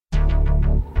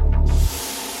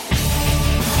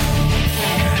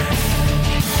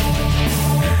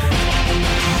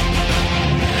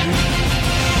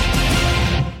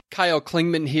Kyle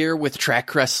Klingman here with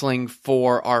Track Wrestling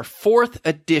for our fourth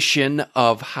edition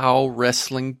of How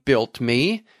Wrestling Built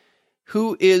Me.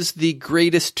 Who is the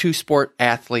greatest two-sport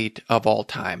athlete of all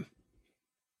time?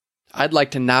 I'd like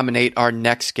to nominate our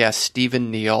next guest, Stephen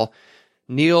Neal.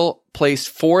 Neal placed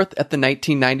fourth at the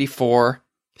 1994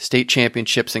 state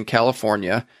championships in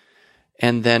California,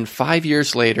 and then 5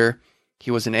 years later,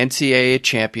 he was an NCAA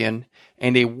champion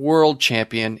and a world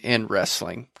champion in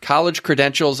wrestling. College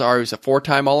credentials are he was a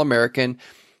four-time All-American,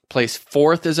 placed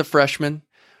fourth as a freshman,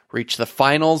 reached the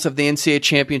finals of the NCAA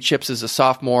championships as a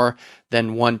sophomore,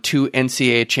 then won two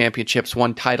NCAA championships,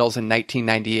 won titles in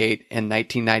 1998 and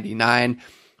 1999,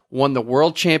 won the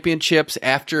world championships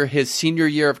after his senior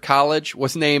year of college,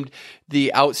 was named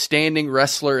the outstanding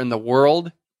wrestler in the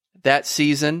world that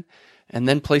season, and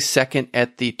then placed second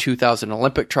at the 2000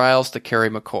 Olympic trials to Kerry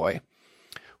McCoy.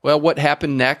 Well, what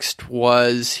happened next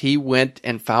was he went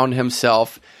and found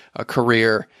himself a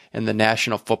career in the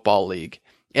National Football League.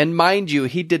 And mind you,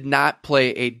 he did not play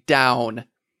a down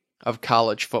of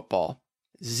college football.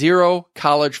 Zero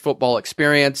college football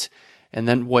experience. And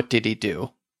then what did he do?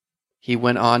 He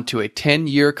went on to a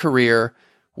 10-year career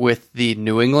with the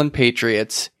New England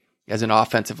Patriots as an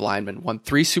offensive lineman. Won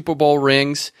 3 Super Bowl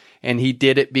rings, and he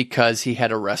did it because he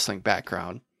had a wrestling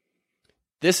background.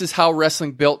 This is How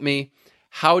Wrestling Built Me.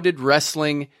 How did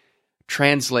wrestling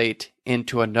translate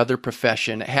into another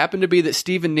profession? It happened to be that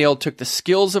Stephen Neal took the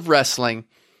skills of wrestling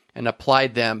and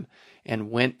applied them and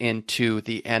went into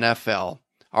the NFL.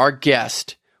 Our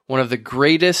guest, one of the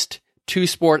greatest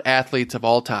two-sport athletes of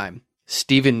all time,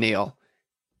 Stephen Neal,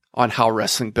 on How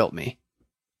Wrestling Built Me.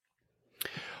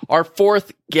 Our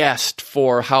fourth guest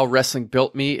for How Wrestling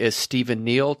Built Me is Stephen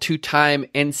Neal, two-time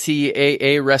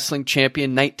NCAA wrestling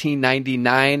champion,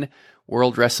 1999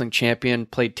 World Wrestling Champion,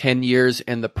 played 10 years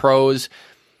in the pros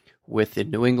with the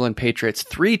New England Patriots,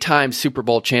 3-time Super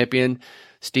Bowl champion.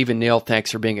 Stephen Neal, thanks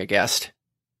for being a guest.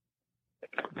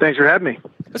 Thanks for having me.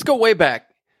 Let's go way back.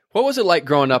 What was it like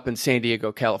growing up in San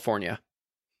Diego, California?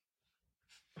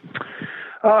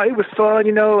 It was fun,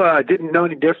 didn't know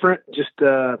any different. Just,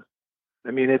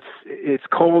 it's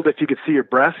cold if you could see your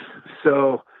breath.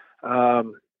 So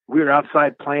we were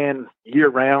outside playing year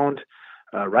round,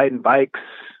 riding bikes.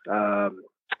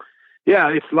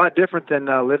 It's a lot different than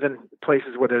living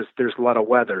places where there's a lot of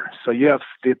weather. So you have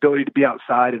the ability to be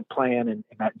outside and playing and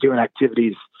doing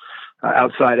activities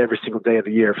outside every single day of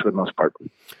the year for the most part.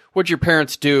 What did your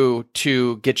parents do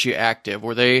to get you active?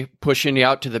 Were they pushing you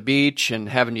out to the beach and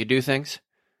having you do things?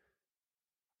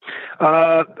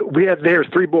 There's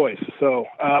 3 boys. So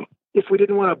if we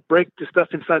didn't want to break the stuff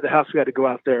inside the house, we had to go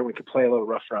out there and we could play a little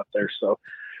rougher out there. So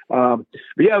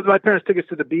my parents took us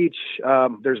to the beach.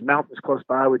 There's mountains close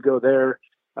by. We'd go there.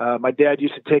 My dad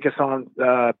used to take us on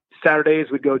Saturdays.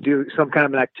 We'd go do some kind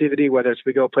of an activity, whether it's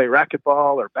we go play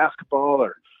racquetball or basketball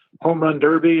or home run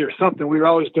derby or something. We were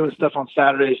always doing stuff on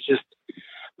Saturdays, just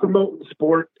promoting the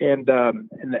sport and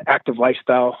the active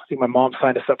lifestyle. I think my mom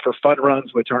signed us up for fun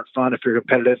runs, which aren't fun if you're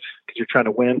competitive because you're trying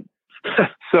to win.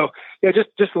 So yeah,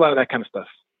 just a lot of that kind of stuff.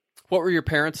 What were your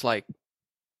parents like?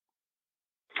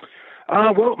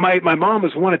 Well, my mom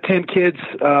was one of 10 kids.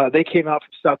 They came out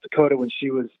from South Dakota when she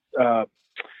was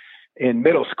in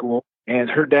middle school, and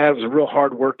her dad was a real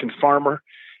hard-working farmer.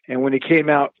 And when he came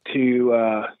out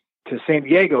to San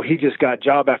Diego, he just got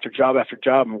job after job after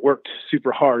job and worked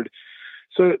super hard.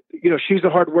 So, she's a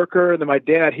hard worker. And then my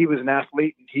dad, he was an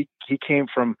athlete, and he came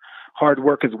from hard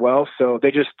work as well. So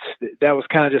that was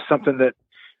kind of just something that,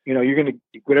 you're going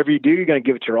to, whatever you do, you're going to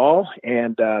give it your all.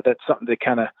 And that's something that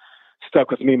kind of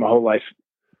stuck with me my whole life.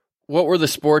 What were the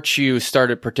sports you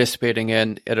started participating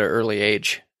in at an early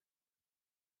age?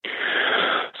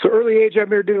 So early age, I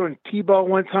remember doing t-ball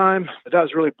one time, but that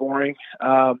was really boring.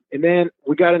 And then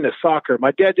we got into soccer. My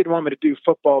dad didn't want me to do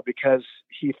football because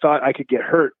he thought I could get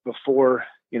hurt before,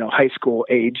 high school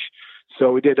age.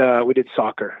 So we did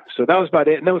soccer. So that was about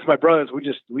it. And then with my brothers,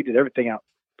 we did everything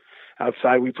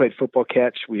outside. We played football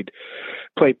catch. We'd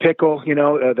play pickle,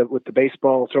 with the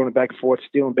baseball, throwing it back and forth,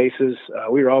 stealing bases.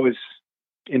 We were always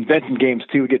inventing games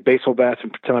too. We get baseball bats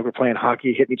and pretend like we're playing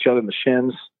hockey, hitting each other in the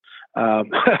shins.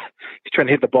 Trying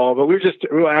to hit the ball, but we were just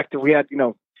real active. We had,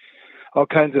 all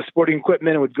kinds of sporting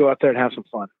equipment and would go out there and have some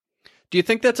fun. Do you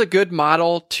think that's a good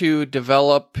model to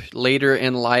develop later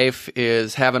in life,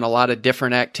 is having a lot of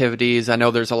different activities? I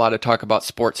know there's a lot of talk about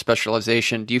sports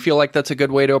specialization. Do you feel like that's a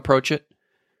good way to approach it?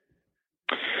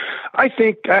 I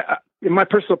think, in my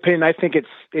personal opinion, I think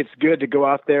it's good to go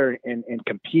out there and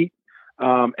compete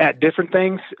at different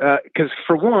things. Because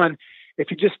for one, if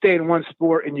you just stay in one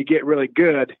sport and you get really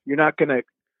good, you're not going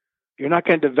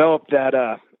to develop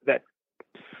that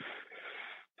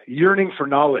yearning for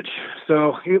knowledge.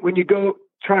 So when you go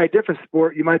try a different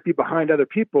sport, you might be behind other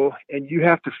people, and you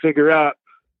have to figure out,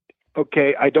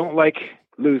 okay, I don't like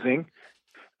losing.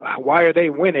 Why are they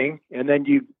winning? And then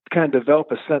you kind of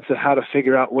develop a sense of how to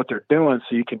figure out what they're doing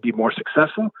so you can be more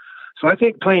successful. So I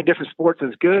think playing different sports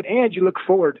is good, and you look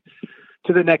forward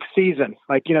to the next season.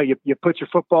 Like, you put your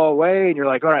football away and you're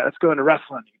like, all right, let's go into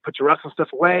wrestling. You put your wrestling stuff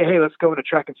away. Hey, let's go into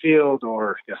track and field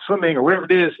or swimming or whatever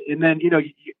it is. And then,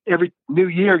 every new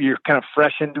year you're kind of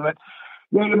fresh into it.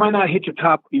 You might not hit your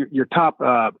top in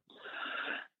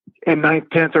 9th,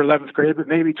 10th or 11th grade, but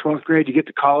maybe 12th grade, you get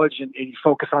to college and you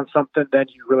focus on something, then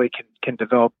you really can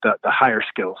develop the higher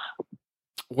skills.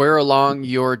 Where along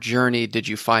your journey did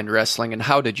you find wrestling, and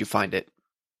how did you find it?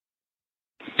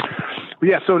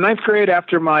 Yeah, so 9th grade,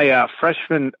 after my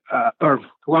freshman, I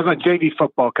was on JV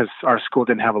football because our school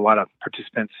didn't have a lot of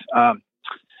participants.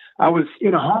 I was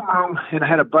in a homeroom, and I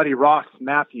had a buddy, Ross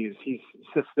Matthews. He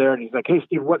sits there, and he's like, hey,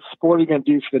 Steve, what sport are you going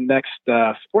to do for the next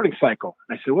sporting cycle?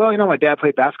 And I said, well, my dad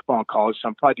played basketball in college, so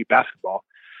I'll probably do basketball.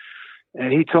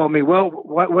 And he told me, well,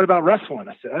 what about wrestling?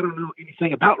 I said, I don't know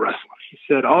anything about wrestling. He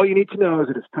said, all you need to know is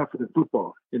that it's tougher than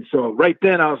football. And so right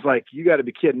then I was like, you got to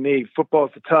be kidding me. Football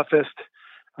is the toughest,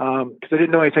 because I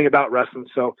didn't know anything about wrestling.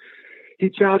 So he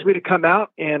challenged me to come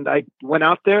out, and I went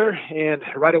out there, and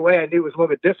right away I knew it was a little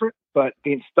bit different, but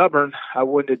being stubborn, I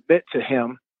wouldn't admit to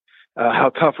him how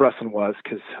tough wrestling was,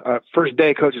 because first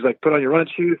day coach was like, put on your running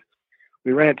shoes.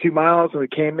 We ran 2 miles, and we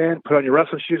came in, put on your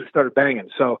wrestling shoes, and started banging.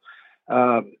 So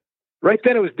right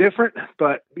then it was different,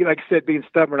 but like I said, being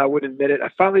stubborn, I wouldn't admit it. I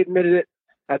finally admitted it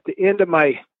at the end of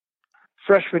my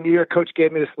freshman year. Coach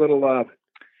gave me this little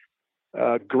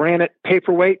granite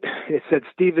paperweight. It said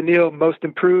Steve Neal, most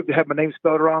improved. It had my name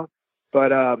spelled wrong, but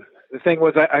the thing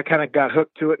was, I kind of got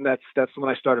hooked to it, and that's when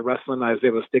I started wrestling. I was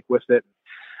able to stick with it.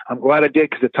 I'm glad I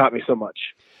did, because it taught me so much.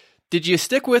 Did you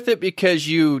stick with it because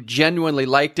you genuinely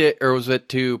liked it, or was it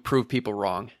to prove people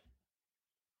wrong?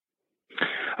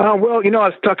 Well, I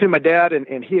was talking to my dad,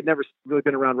 and he had never really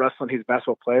been around wrestling. He's a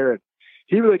basketball player, and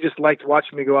he really just liked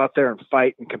watching me go out there and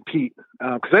fight and compete,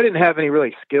 because I didn't have any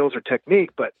really skills or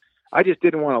technique, but I just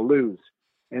didn't want to lose.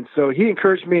 And so he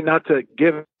encouraged me not to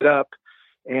give it up.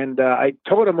 And I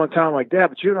told him one time, I'm like, Dad,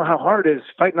 but you know how hard it is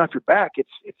fighting off your back. It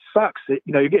sucks.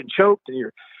 You're getting choked,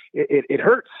 and it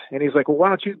hurts. And he's like, well, why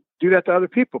don't you do that to other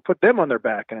people? Put them on their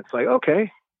back. And it's like,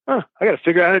 okay, I got to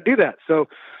figure out how to do that. So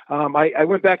I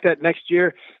went back that next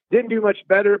year, didn't do much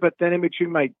better, but then in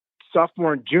between my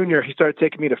sophomore and junior, he started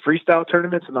taking me to freestyle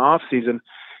tournaments in the off season,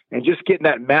 and just getting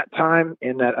that mat time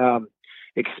and that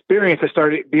experience, I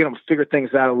started being able to figure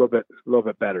things out a little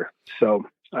bit better. So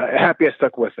happy I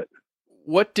stuck with it.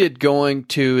 What did going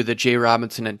to the J.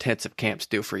 Robinson intensive camps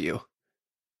do for you?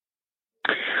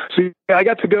 So I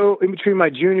got to go in between my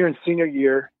junior and senior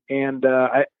year, and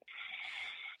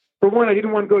for one, I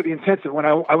didn't want to go to the intensive one.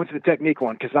 I went to the technique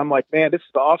one, because I'm like, man, this is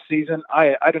the off season.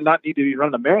 I do not need to be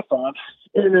running a marathon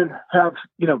and then have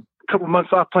a couple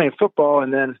months off playing football,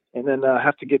 and then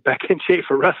have to get back in shape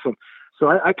for wrestling. So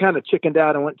I kind of chickened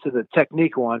out and went to the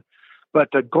technique one. But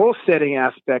the goal setting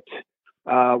aspect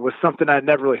was something I'd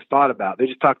never really thought about. They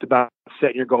just talked about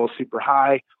setting your goals super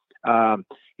high,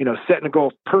 setting a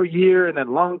goal per year and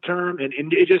then long term. And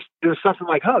it was something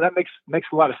like, oh, that makes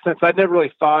a lot of sense. I'd never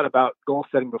really thought about goal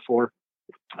setting before.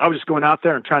 I was just going out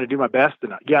there and trying to do my best.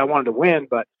 And I wanted to win,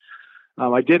 but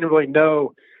I didn't really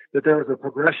know that there was a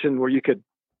progression where you could,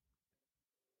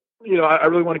 I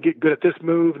really want to get good at this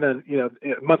move, and then,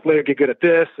 a month later get good at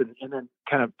this, and then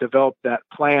kind of develop that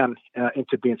plan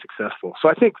into being successful. So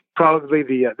I think probably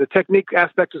the technique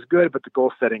aspect was good, but the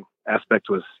goal setting aspect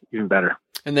was even better.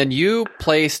 And then you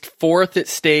placed 4th at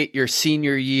state your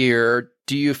senior year.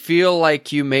 Do you feel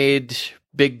like you made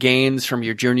big gains from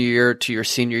your junior year to your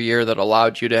senior year that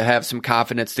allowed you to have some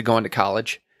confidence to go into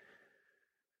college?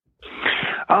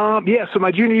 Yeah. So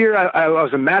my junior year, I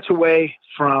was a match away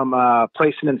from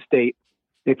placing in state.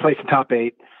 They placed in top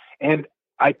 8, and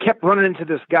I kept running into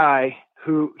this guy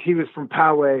who he was from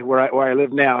Poway, where I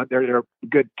live now. They're a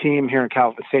good team here in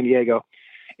San Diego,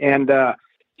 and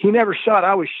he never shot.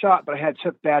 I always shot, but I had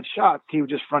such bad shots. He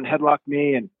would just front headlock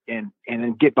me and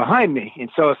then get behind me, and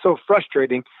so it's so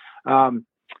frustrating because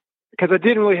I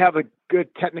didn't really have a good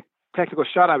technical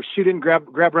shot. I would shoot in, grab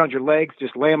around your legs,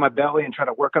 just lay on my belly and try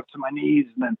to work up to my knees,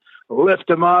 and then lift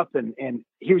him up. And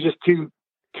he was just too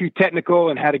technical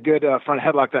and had a good front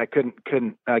headlock that I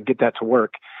couldn't get that to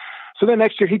work. So then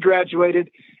next year he graduated,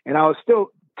 and I was still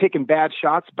taking bad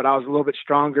shots, but I was a little bit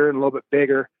stronger and a little bit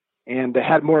bigger and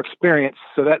had more experience.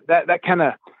 So that kind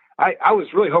of, I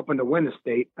was really hoping to win the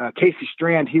state. Casey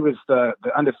Strand, he was the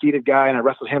undefeated guy, and I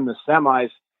wrestled him in the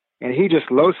semis. and he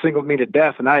just low singled me to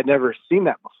death, and I had never seen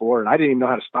that before, and I didn't even know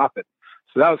how to stop it.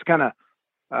 So that was kind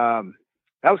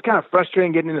of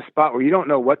frustrating, getting in a spot where you don't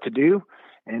know what to do.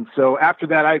 And so after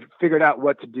that, I figured out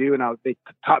what to do, and they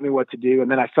taught me what to do,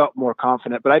 and then I felt more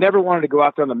confident. But I never wanted to go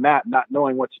out there on the mat not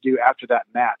knowing what to do after that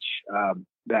match,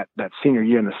 that senior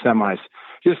year in the semis.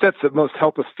 Just that's the most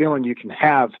helpless feeling you can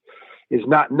have, is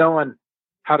not knowing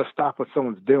how to stop what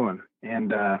someone's doing.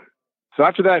 And so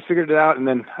after that, I figured it out, and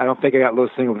then I don't think I got low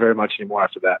singled very much anymore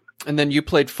after that. And then you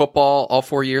played football all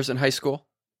 4 years in high school?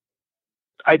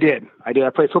 I did. I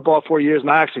played football 4 years, and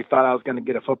I actually thought I was going to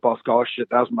get a football scholarship.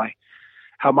 That was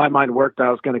how my mind worked. I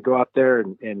was going to go out there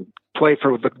and play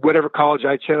for whatever college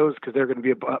I chose, because there were going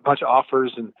to be a bunch of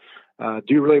offers and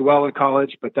do really well in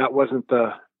college. But that wasn't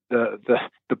the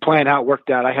plan. How it worked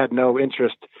out, I had no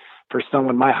interest for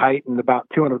someone my height and about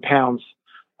 200 pounds.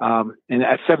 And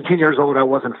at 17 years old, I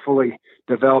wasn't fully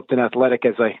developed and athletic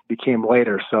as I became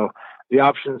later. So the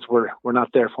options were not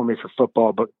there for me for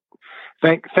football. But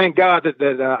thank God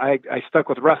that I stuck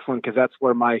with wrestling, because that's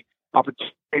where my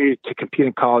opportunity to compete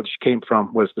in college came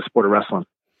from, was the sport of wrestling.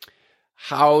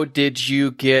 How did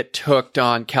you get hooked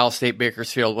on Cal State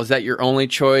Bakersfield? Was that your only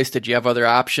choice? Did you have other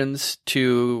options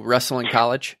to wrestle in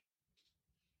college?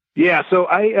 Yeah. So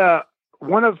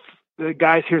one of the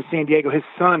guys here in San Diego, his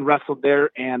son wrestled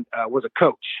there and was a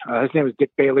coach. His name was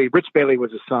Dick Bailey. Rich Bailey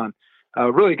was his son. A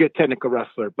really good technical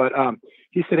wrestler. But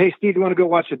he said, "Hey, Steve, you want to go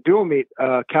watch a dual meet,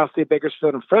 Cal State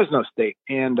Bakersfield and Fresno State?"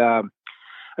 And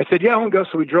I said, "Yeah, I want to go."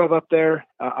 So we drove up there.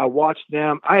 I watched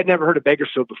them. I had never heard of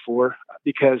Bakersfield before,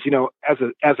 because, as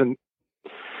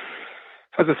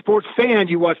a sports fan,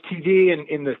 you watch TV, and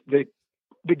in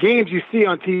the games you see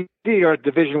on TV are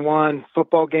Division I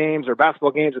football games or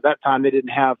basketball games. At that time, they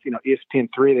didn't have,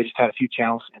 ESPN3. They just had a few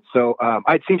channels. And so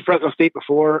I'd seen Fresno State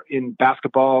before in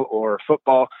basketball or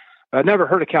football, but I'd never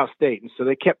heard of Cal State. And so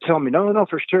they kept telling me, no,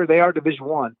 for sure, they are Division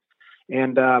I.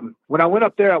 And when I went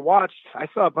up there, I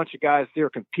saw a bunch of guys. They were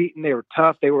competing. They were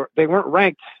tough. They weren't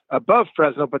ranked above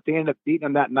Fresno, but they ended up beating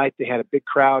them that night. They had a big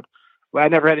crowd. Well, I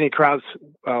never had any crowds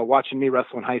watching me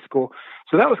wrestle in high school.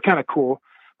 So that was kind of cool.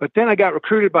 But then I got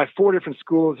recruited by 4 different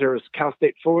schools. There was Cal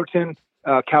State Fullerton,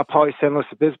 Cal Poly San Luis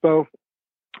Obispo,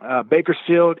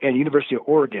 Bakersfield, and University of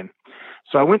Oregon.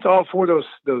 So I went to all 4 of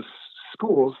those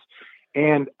schools,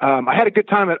 and I had a good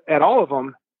time at all of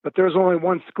them. But there was only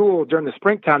one school during the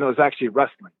springtime that was actually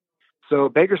wrestling. So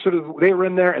Bakersfield, they were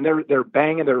in there, and they're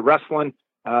banging, they're wrestling.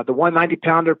 The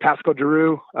 190-pounder, Pascal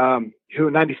Giroux, who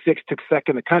in 96 took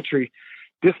second in the country,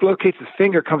 dislocates his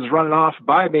finger, comes running off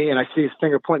by me, and I see his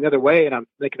finger pointing the other way, and I'm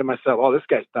thinking to myself, "Oh, this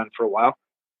guy's done for a while."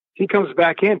 He comes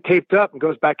back in, taped up, and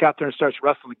goes back out there and starts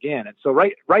wrestling again. And so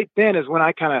right then is when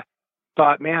I kind of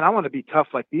thought, man, I want to be tough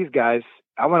like these guys.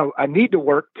 I need to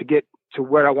work to get to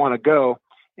where I want to go.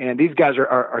 And these guys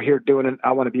are here doing it.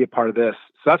 I want to be a part of this.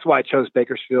 So that's why I chose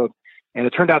Bakersfield. And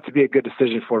it turned out to be a good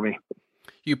decision for me.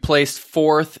 You placed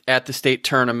 4th at the state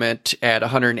tournament at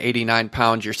 189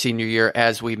 pounds your senior year,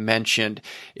 as we mentioned.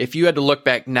 If you had to look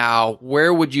back now,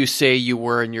 where would you say you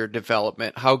were in your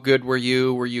development? How good were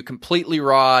you? Were you completely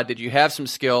raw? Did you have some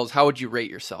skills? How would you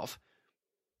rate yourself?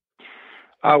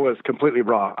 I was completely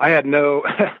raw. I had no...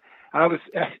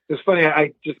 It's funny.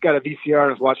 I just got a VCR and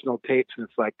I was watching old tapes, and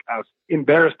it's like I was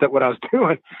embarrassed at what I was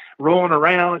doing, rolling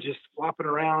around, just flopping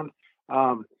around.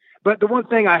 But the one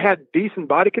thing, I had decent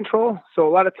body control. So a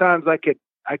lot of times I could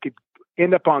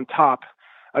end up on top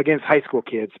against high school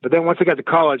kids. But then once I got to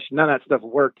college, none of that stuff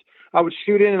worked. I would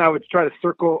shoot in and I would try to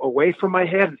circle away from my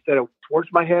head instead of towards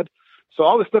my head. So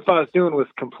all the stuff I was doing was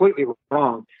completely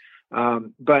wrong.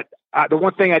 But the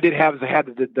one thing I did have is I had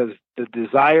the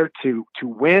desire to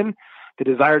win, the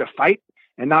desire to fight,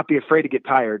 and not be afraid to get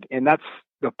tired. And that's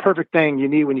the perfect thing you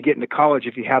need when you get into college.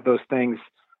 If you have those things,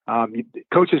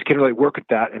 coaches can really work at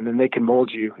that, and then they can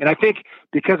mold you. And I think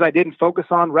because I didn't focus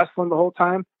on wrestling the whole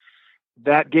time,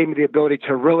 that gave me the ability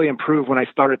to really improve when I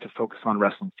started to focus on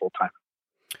wrestling full time.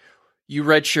 You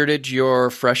redshirted your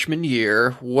freshman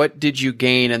year. What did you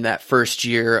gain in that first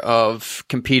year of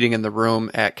competing in the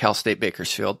room at Cal State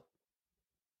Bakersfield?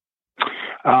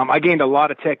 I gained a lot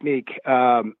of technique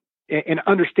and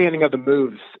understanding of the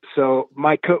moves. So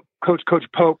my Coach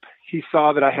Pope, he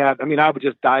saw that I would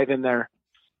just dive in there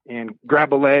and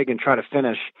grab a leg and try to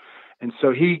finish. And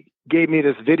so he gave me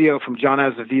this video from John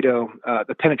Azevedo,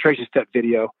 the penetration step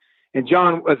video. And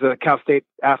John was a Cal State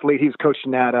athlete. He was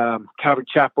coaching at Calvary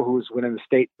Chapel, who was winning the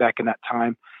state back in that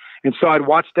time. And so I'd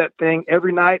watch that thing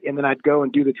every night, and then I'd go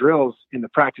and do the drills in the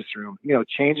practice room,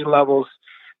 changing levels,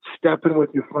 stepping with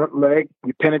your front leg,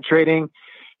 you penetrating,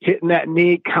 hitting that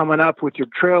knee, coming up with your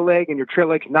trail leg, and your trail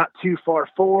leg's not too far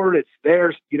forward. It's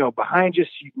there, behind you, so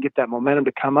you can get that momentum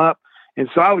to come up. And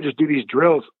so I would just do these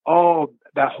drills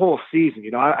that whole season.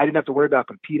 I didn't have to worry about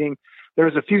competing. There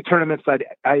was a few tournaments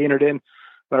I entered in,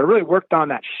 but I really worked on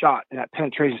that shot and that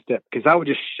penetration step, because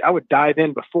I would dive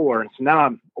in before. And so now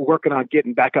I'm working on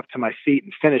getting back up to my feet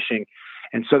and finishing.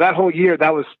 And so that whole year,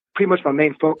 that was pretty much my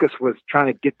main focus, was trying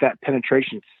to get that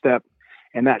penetration step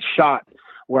and that shot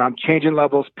where I'm changing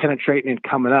levels, penetrating and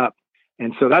coming up.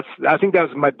 And so I think that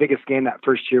was my biggest game that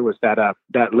first year, was that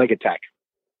leg attack.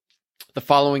 The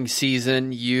following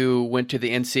season, you went to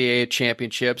the NCAA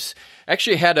championships.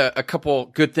 Actually had a couple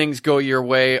good things go your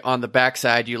way on the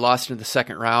backside. You lost in the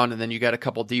second round, and then you got a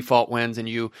couple default wins, and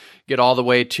you get all the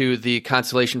way to the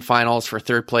consolation finals for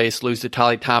third place, lose to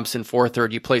Tolly Thompson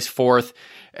 4-3. You place fourth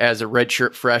as a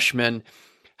redshirt freshman.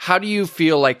 How do you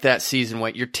feel like that season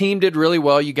went? Your team did really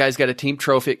well. You guys got a team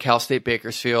trophy at Cal State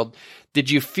Bakersfield. Did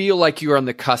you feel like you were on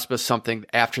the cusp of something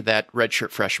after that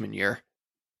redshirt freshman year?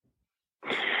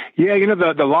 Yeah,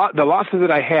 the losses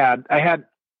that I had,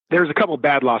 there was a couple of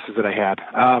bad losses that I had.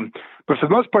 But for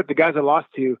the most part, the guys I lost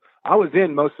to, I was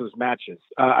in most of those matches.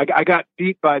 I got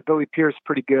beat by Billy Pierce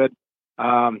pretty good.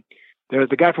 There was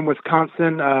the guy from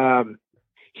Wisconsin.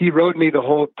 He rode me the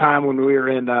whole time when we were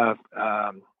in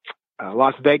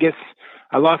Las Vegas.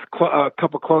 I lost a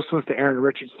couple close ones to Aaron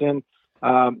Richardson.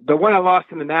 The one I lost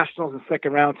in the Nationals in the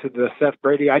second round to the Seth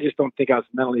Brady, I just don't think I was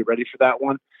mentally ready for that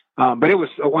one. But it was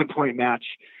a 1-point match.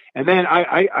 And then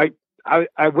I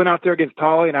went out there against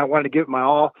Tolly, and I wanted to give it my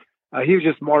all. He was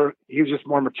just more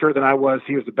mature than I was.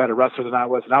 He was a better wrestler than I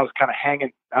was, and I was kind of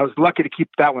hanging. I was lucky to keep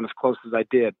that one as close as I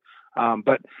did.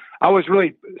 But I was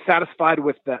really satisfied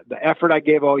with the effort I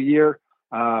gave all year.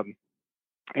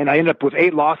 And I ended up with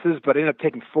 8 losses, but I ended up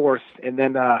taking 4th. And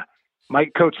then my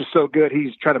coach was so good,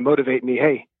 he's trying to motivate me.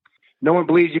 Hey, no one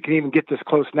believes you can even get this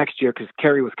close next year, because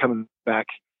Kerry was coming back.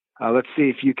 Let's see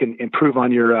if you can improve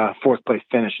on your 4th place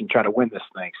finish and try to win this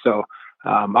thing. So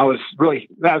I was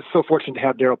so fortunate to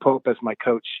have Daryl Pope as my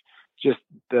coach. Just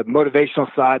the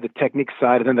motivational side, the technique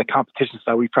side, and then the competition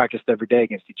side. We practiced every day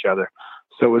against each other.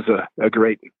 So it was a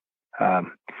great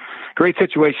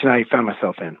situation I found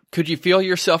myself in. Could you feel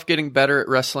yourself getting better at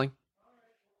wrestling?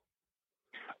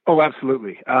 Oh,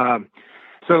 absolutely.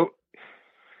 So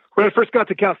when I first got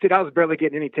to Cal State, I was barely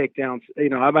getting any takedowns.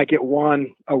 I might get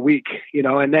one a week,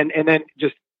 and then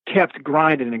just kept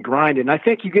grinding and grinding. I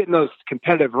think you get in those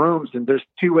competitive rooms, and there's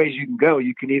 2 ways you can go.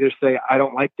 You can either say, I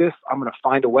don't like this, I'm going to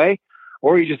find a way,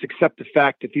 or you just accept the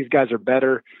fact that these guys are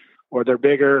better, or they're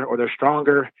bigger, or they're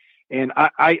stronger. And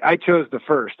I chose the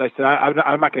first. I said,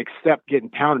 I'm not going to accept getting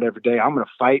pounded every day. I'm going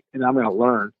to fight, and I'm going to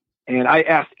learn. And I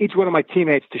asked each one of my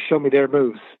teammates to show me their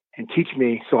moves and teach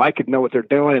me, so I could know what they're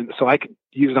doing, and so I could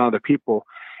use it on other people.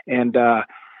 And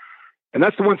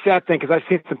that's the one sad thing, because I've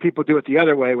seen some people do it the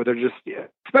other way, where they're just,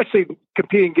 especially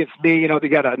competing against me, they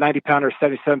got a 90-pounder,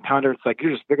 77-pounder. It's like,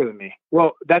 you're just bigger than me.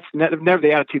 Well, that's never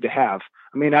the attitude to have.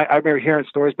 I mean, I remember hearing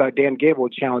stories about Dan Gable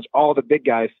would challenge all the big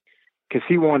guys because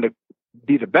he wanted to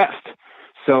be the best.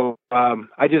 So I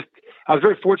was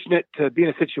very fortunate to be in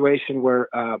a situation where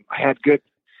I had good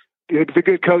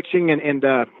coaching and in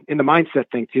the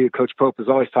mindset thing too. Coach Pope is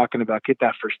always talking about get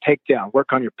that first takedown,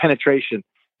 work on your penetration.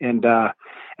 And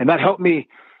that helped me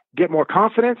get more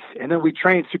confidence. And then we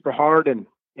trained super hard and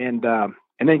then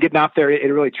getting out there, it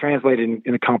really translated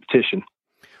in a competition.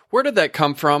 Where did that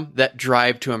come from, that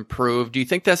drive to improve? Do you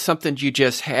think that's something you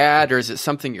just had, or is it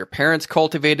something your parents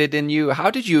cultivated in you? How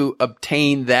did you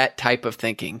obtain that type of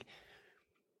thinking?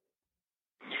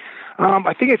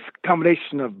 I think it's a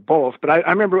combination of both, but I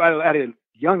remember at a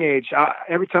young age,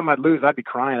 every time I'd lose, I'd be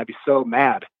crying. I'd be so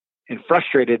mad and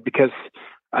frustrated because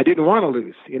I didn't want to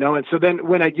lose, And so then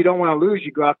when you don't want to lose,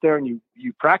 you go out there and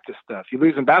you practice stuff. You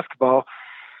lose in basketball,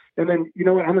 and then, you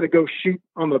know what, I'm going to go shoot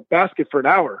on the basket for an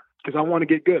hour because I want to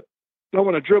get good. I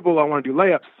want to dribble. I want to do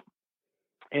layups.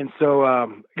 And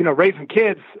so, raising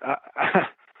kids,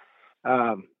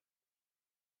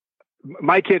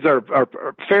 my kids are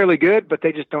fairly good, but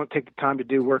they just don't take the time to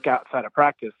do work outside of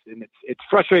practice. And it's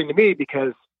frustrating to me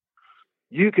because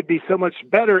you could be so much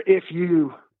better if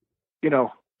you,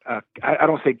 I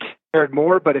don't say cared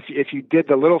more, but if you did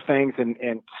the little things and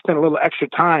spent a little extra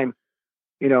time,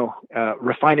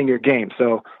 refining your game.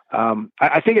 So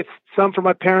I think it's some from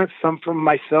my parents, some from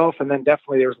myself, and then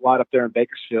definitely there was a lot up there in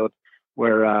Bakersfield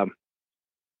where,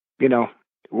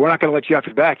 we're not going to let you off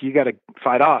your back. You got to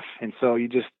fight off. And so you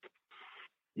just,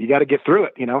 you got to get through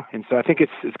it, And so I think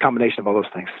it's a combination of all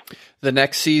those things. The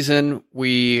next season,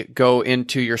 we go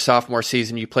into your sophomore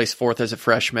season. You place fourth as a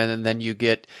freshman, and then you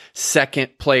get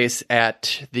second place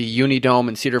at the Unidome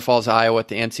in Cedar Falls, Iowa at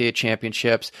the NCAA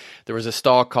championships. There was a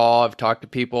stall call. I've talked to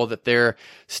people that they're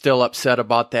still upset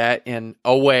about that. In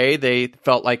a way, they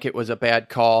felt like it was a bad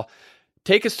call.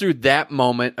 Take us through that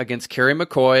moment against Kerry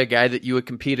McCoy, a guy that you would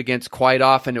compete against quite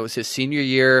often. It was his senior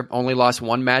year, only lost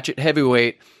one match at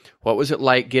heavyweight. What was it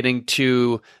like getting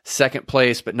to second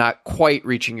place but not quite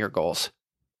reaching your goals?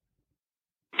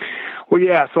 Well,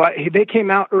 yeah. So they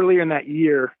came out earlier in that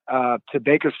year to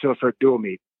Bakersfield for a dual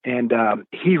meet, and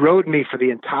he rode me for the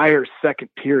entire second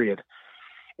period.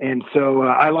 And so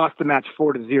I lost the match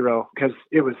 4-0 because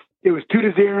it was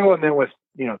 2-0, and then with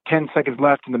 10 seconds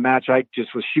left in the match, I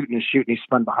just was shooting. He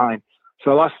spun behind,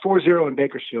 so I lost 4-0 in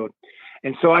Bakersfield.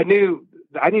 And so I knew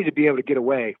I needed to be able to get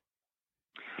away.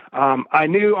 I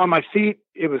knew on my feet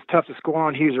it was tough to score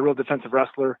on. He was a real defensive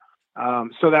wrestler.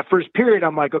 So that first period,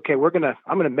 I'm like, okay,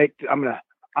 I'm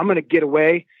gonna get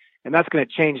away, and that's gonna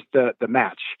change the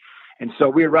match. And so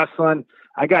we were wrestling.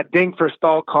 I got dinged for a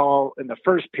stall call in the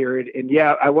first period, and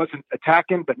yeah, I wasn't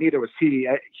attacking, but neither was he.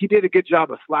 He did a good job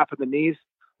of slapping the knees,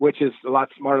 which is a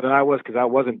lot smarter than I was because I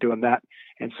wasn't doing that.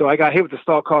 And so I got hit with the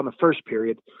stall call in the first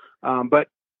period. But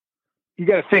you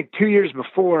got to think 2 years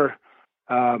before.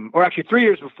 Or actually 3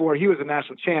 years before, he was a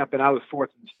national champ and I was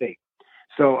fourth in the state.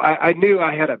 So I knew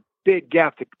I had a big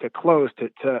gap to close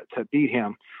to beat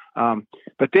him.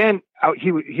 But then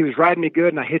he was riding me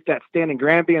good, and I hit that standing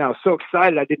Granby, and I was so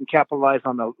excited I didn't capitalize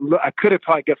on I could have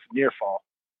probably got some near fall,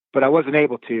 but I wasn't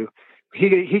able to.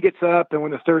 He gets up, and we're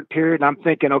in the third period, and I'm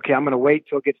thinking, okay, I'm going to wait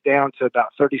till it gets down to about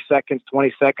 30 seconds,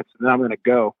 20 seconds, and then I'm going to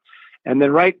go. And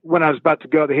then right when I was about to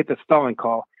go, they hit the stalling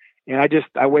call. And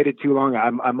I waited too long.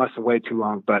 I must have waited too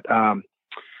long, but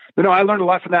no, I learned a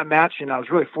lot from that match, and I was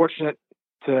really fortunate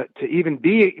to even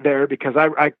be there because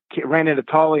I ran into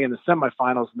Tully in the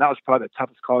semifinals, and that was probably the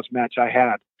toughest college match I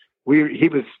had.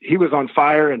 He was on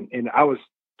fire, and I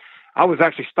was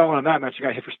actually stalling on that match. I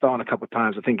got hit for stalling a couple of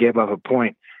times. I think gave up a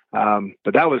point,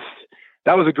 but that was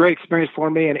a great experience for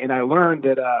me, and I learned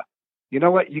that you know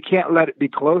what? You can't let it be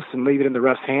close and leave it in the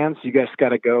ref's hands. You guys got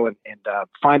to go and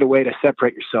find a way to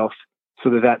separate yourself so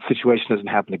that situation doesn't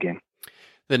happen again.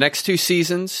 The next two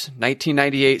seasons,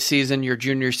 1998 season, your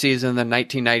junior season, then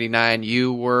 1999,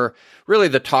 you were really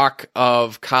the talk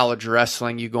of college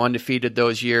wrestling. You go undefeated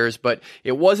those years, but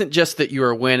it wasn't just that you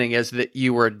were winning, as that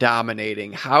you were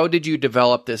dominating. How did you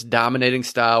develop this dominating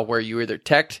style where you either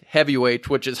teched heavyweight,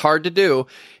 which is hard to do,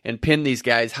 and pin these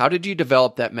guys? How did you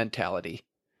develop that mentality?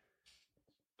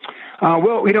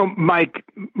 Well, my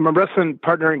wrestling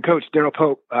partner and coach, Daryl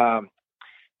Pope,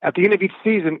 at the end of each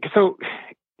season, so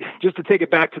just to take it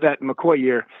back to that McCoy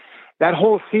year, that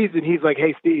whole season, he's like,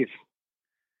 hey, Steve,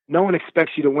 no one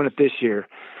expects you to win it this year.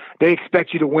 They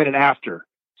expect you to win it after.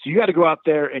 So you got to go out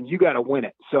there and you got to win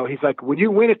it. So he's like, when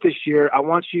you win it this year,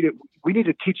 we need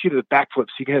to teach you the backflip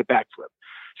so you can hit a backflip.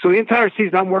 So the entire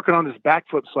season, I'm working on this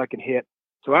backflip so I can hit.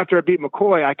 So after I beat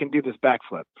McCoy, I can do this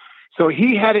backflip. So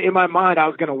he had it in my mind I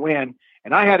was going to win,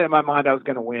 and I had it in my mind I was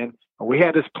going to win. And we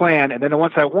had this plan, and then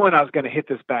once I won, I was going to hit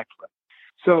this backflip.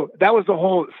 So that was the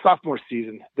whole sophomore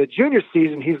season. The junior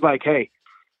season, he's like, hey,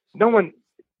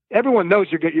 everyone knows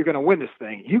you're going to win this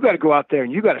thing. You got to go out there,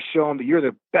 and you got to show them that you're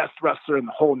the best wrestler in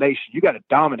the whole nation. You got to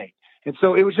dominate. And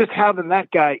so it was just having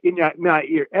that guy in my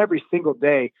ear every single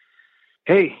day.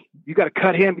 Hey, you got to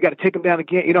cut him. You got to take him down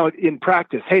again. In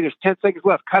practice, hey, there's 10 seconds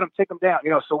left. Cut him, take him down.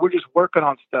 So we're just working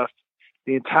on stuff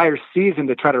the entire season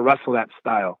to try to wrestle that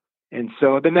style. And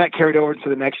so then that carried over to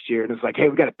the next year. And it's like, hey,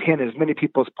 we got to pin as many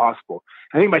people as possible.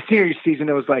 I think my senior season,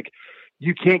 it was like,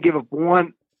 you can't give up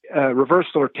one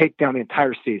reversal or takedown the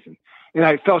entire season. And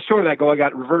I fell short of that goal. I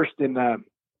got reversed in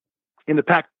the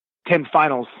Pac-10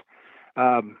 finals.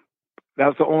 That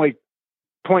was the only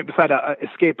point beside a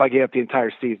escape I gave up the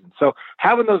entire season. So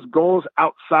having those goals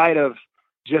outside of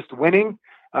just winning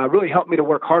really helped me to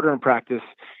work harder in practice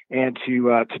and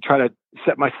to try to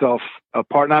set myself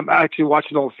apart. And I'm actually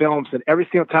watching old films, and every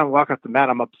single time I walk off the mat,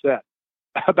 I'm upset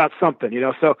about something,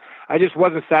 So I just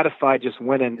wasn't satisfied just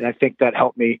winning. And I think that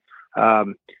helped me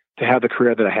to have the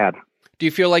career that I had. Do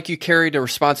you feel like you carried a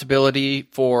responsibility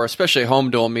for, especially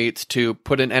home dual meets, to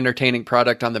put an entertaining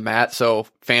product on the mat so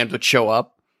fans would show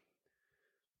up?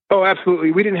 Oh,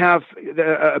 absolutely. We didn't have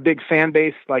a big fan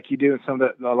base like you do in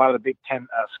a lot of the Big Ten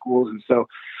schools. And so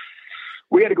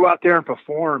we had to go out there and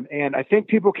perform. And I think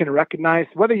people can recognize,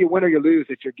 whether you win or you lose,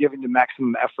 that you're giving the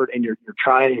maximum effort and you're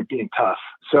trying and you're being tough.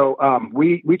 So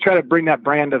we try to bring that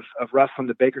brand of wrestling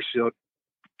to Bakersfield.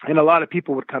 and a lot of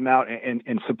people would come out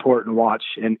and support and watch,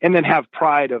 and then have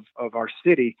pride of our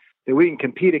city that we can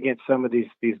compete against some of these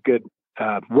good,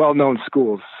 well-known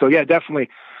schools. So yeah, definitely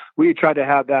we try to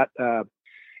have that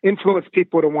influence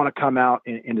people to want to come out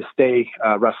and to stay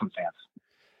wrestling fans.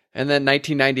 And then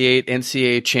 1998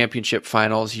 NCAA championship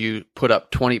finals, you put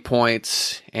up 20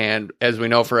 points. And as we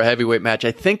know, for a heavyweight match,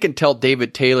 I think until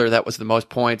David Taylor, that was the most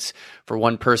points for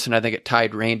one person. I think it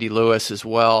tied Randy Lewis as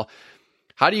well.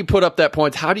 How do you put up that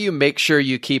points? How do you make sure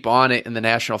you keep on it in the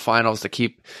national finals to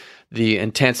keep the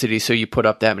intensity so you put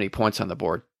up that many points on the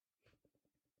board?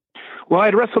 Well,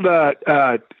 I'd wrestled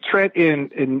Trent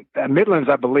in Midlands,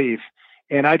 I believe.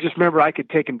 And I just remember I could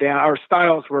take him down. Our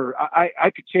styles were,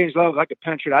 I could change levels. I could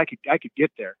penetrate. I could get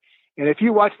there. And if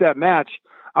you watch that match,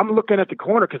 I'm looking at the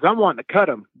corner because I'm wanting to cut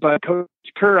him. But Coach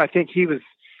Kerr, I think this is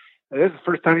the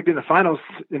first time he'd been in the finals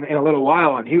in a little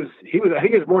while. And I think he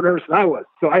was more nervous than I was.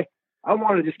 So I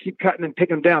wanted to just keep cutting and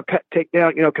taking him down, take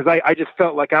down, because I just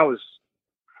felt like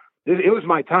it was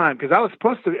my time, because I was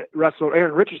supposed to wrestle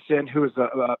Aaron Richardson, who was,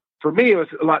 for me, it was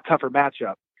a lot tougher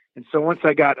matchup. And so once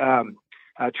I got,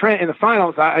 Trent in the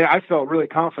finals, I felt really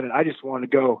confident. I just wanted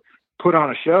to go put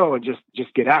on a show and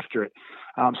just get after it.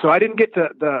 So I didn't get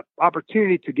the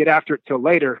opportunity to get after it till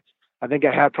later. I think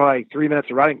I had probably 3 minutes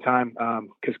of riding time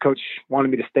because Coach wanted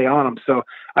me to stay on him. So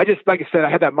I just, like I said, I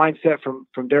had that mindset from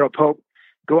Daryl Pope,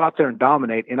 go out there and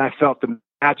dominate. And I felt the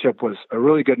matchup was a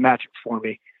really good matchup for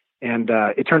me. And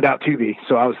it turned out to be.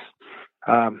 So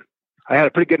I had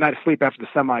a pretty good night of sleep after the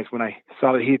semis when I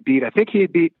saw that he beat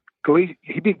three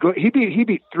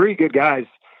good guys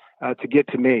to get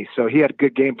to me. So he had a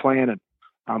good game plan,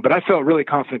 but I felt really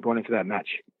confident going into that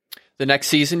match. The next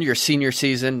season, your senior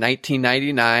season,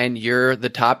 1999, you're the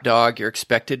top dog. You're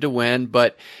expected to win,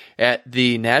 but at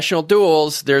the national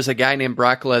duels, there's a guy named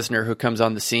Brock Lesnar who comes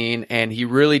on the scene, and he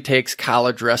really takes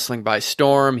college wrestling by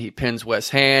storm. He pins Wes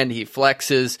Hand. He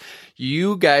flexes.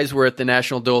 You guys were at the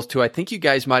national duels too. I think you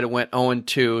guys might have went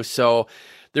 0-2. So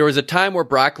there was a time where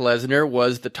Brock Lesnar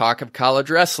was the talk of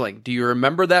college wrestling. Do you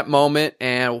remember that moment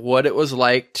and what it was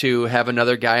like to have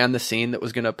another guy on the scene that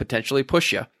was going to potentially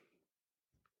push you?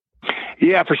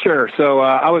 Yeah, for sure. So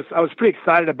I was pretty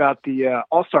excited about the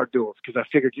All-Star duels because I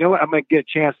figured, you know what, I'm going to get a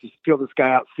chance to feel this guy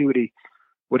out, see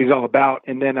what he's all about.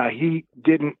 And then he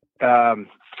didn't. I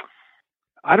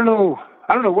don't know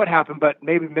what happened, but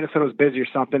maybe Minnesota was busy or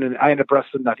something, and I ended up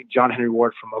wrestling, I think, John Henry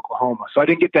Ward from Oklahoma. So I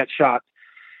didn't get that shot.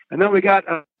 And then we got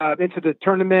into the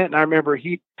tournament, and I remember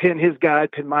he pinned his guy,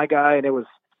 pinned my guy, and it was,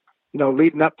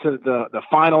 leading up to the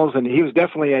finals, and he was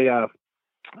definitely a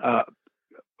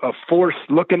force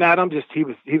looking at him. Just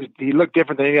he looked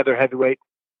different than any other heavyweight,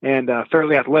 and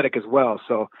fairly athletic as well.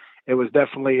 So it was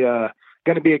definitely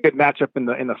going to be a good matchup in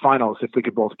the finals if we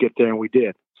could both get there, and we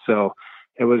did. So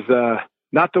it was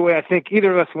not the way I think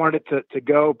either of us wanted it to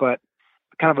go, but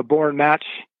kind of a boring match.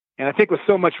 And I think with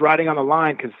so much riding on the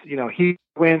line, because, he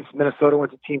wins, Minnesota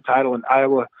wins the team title, and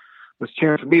Iowa was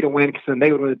cheering for me to win because then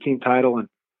they would win the team title.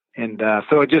 And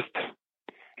so it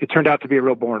turned out to be a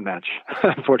real boring match,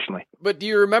 unfortunately. But do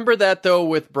you remember that, though,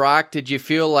 with Brock? Did you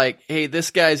feel like, hey,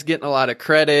 this guy's getting a lot of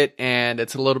credit and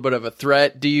it's a little bit of a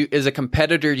threat? As a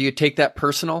competitor, do you take that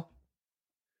personal?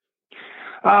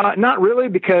 Not really,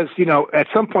 because, at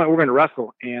some point we're going to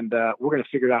wrestle and we're going to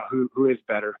figure out who is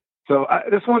better. So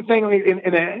that's one thing in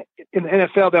the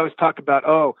NFL they always talk about.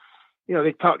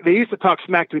 They used to talk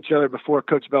smack to each other before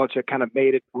Coach Belichick kind of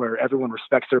made it where everyone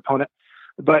respects their opponent.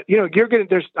 But I'm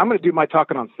going to do my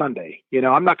talking on Sunday.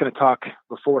 I'm not going to talk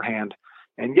beforehand.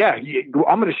 And yeah,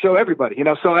 I'm going to show everybody.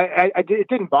 So it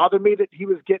didn't bother me that he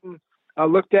was getting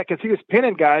looked at because he was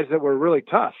pinning guys that were really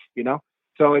tough.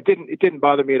 So it didn't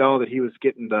bother me at all that he was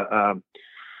getting the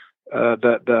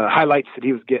highlights that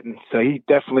he was getting. So he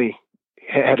definitely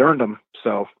had earned them.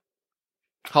 So,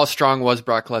 how strong was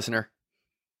Brock Lesnar?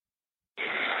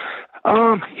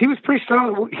 He was pretty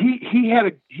strong. He had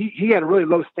a really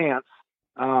low stance.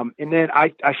 And then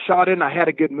I shot in. I had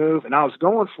a good move, and I was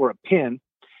going for a pin.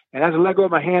 And as I let go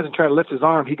of my hands and try to lift his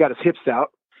arm, he got his hips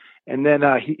out, and then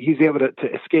he's able to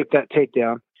escape that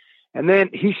takedown. And then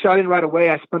he shot in right away.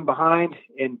 I spun behind,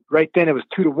 and right then it was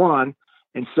 2-1.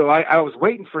 And so I was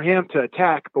waiting for him to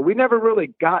attack, but we never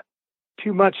really got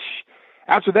too much.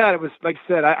 After that, it was like I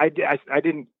said, I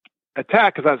didn't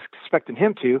attack because I was expecting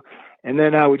him to, and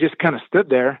then we just kind of stood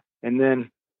there. And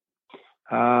then,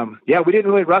 we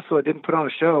didn't really wrestle. It didn't put on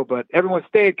a show, but everyone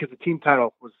stayed because the team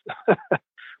title was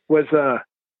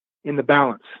in the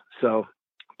balance. So,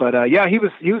 but he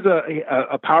was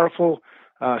a powerful,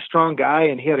 strong guy,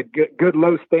 and he had a good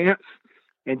low stance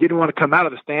and didn't want to come out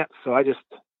of the stance. So I just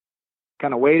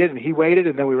kind of waited, and he waited,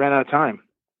 and then we ran out of time.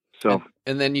 So,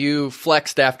 and then you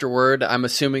flexed afterward. I'm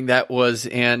assuming that was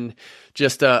in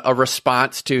just a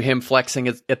response to him flexing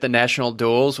at the national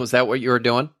duels. Was that what you were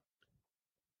doing?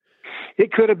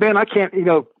 it could have been. I can't.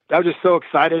 I was just so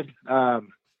excited to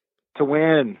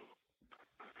win.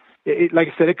 Like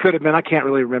I said, it could have been. I can't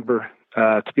really remember,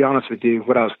 to be honest with you,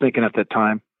 what I was thinking at that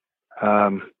time.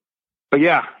 But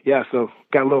yeah. So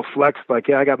got a little flex, like,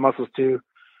 yeah, I got muscles too.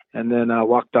 And then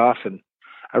walked off, and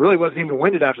I really wasn't even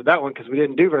winded after that one because we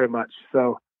didn't do very much.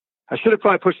 So I should have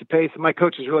probably pushed the pace. And my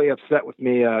coach was really upset with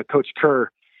me, Coach Kerr,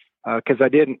 because I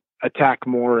didn't attack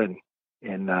more and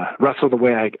wrestle the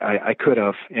way I could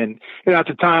have. And at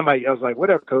the time I was like,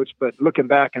 whatever, coach. But looking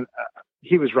back, and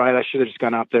he was right. I should have just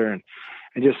gone out there and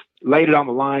just laid it on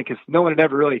the line, because no one had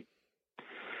ever really.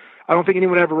 I don't think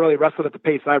anyone ever really wrestled at the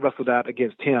pace I wrestled at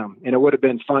against him. And it would have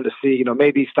been fun to see,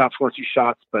 maybe he stops 1 or 2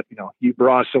 shots, but, you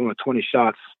barrage someone with 20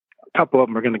 shots, a couple of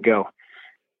them are going to go.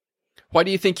 Why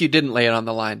do you think you didn't lay it on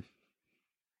the line?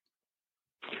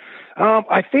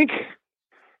 I think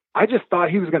I just thought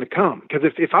he was going to come, because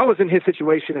if I was in his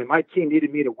situation and my team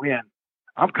needed me to win,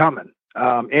 I'm coming.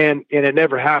 And it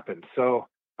never happened. So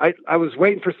I was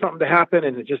waiting for something to happen,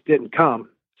 and it just didn't come.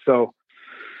 So,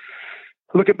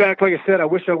 looking back, like I said, I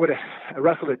wish I would have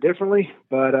wrestled it differently,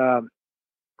 but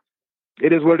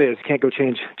it is what it is. Can't go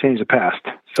change the past.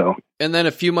 So, and then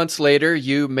a few months later,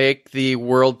 you make the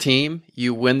world team.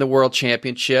 You win the world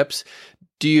championships.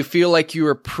 Do you feel like you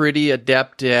were pretty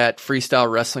adept at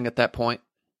freestyle wrestling at that point?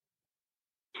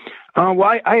 Well,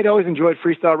 I had always enjoyed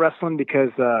freestyle wrestling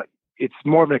because it's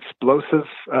more of an explosive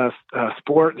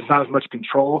sport. There's not as much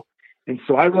control, and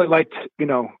so I really liked,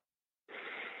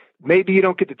 maybe you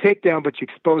don't get the takedown, but you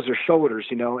expose their shoulders,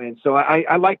 and so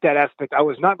I like that aspect. I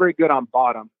was not very good on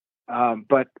bottom,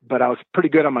 but I was pretty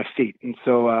good on my feet, and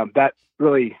so that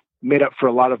really made up for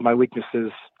a lot of my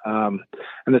weaknesses. And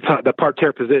the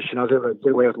parterre position, I was able to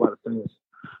get away with a lot of things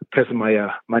because of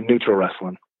my neutral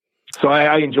wrestling. So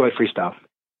I enjoy freestyle.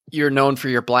 You're known for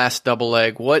your blast double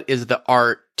leg. What is the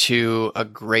art to a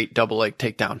great double leg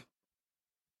takedown?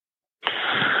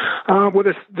 Well,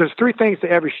 there's 3 things to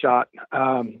every shot.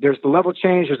 There's the level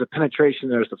change, there's the penetration,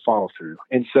 there's the follow through.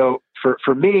 And so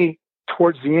for me,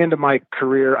 towards the end of my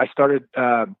career, I started,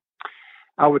 I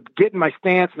would get in my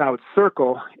stance and I would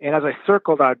circle. And as I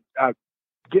circled, I'd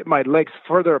get my legs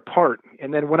further apart.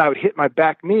 And then when I would hit my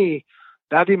back knee,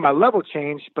 that'd be my level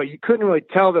change, but you couldn't really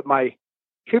tell that my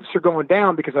hips are going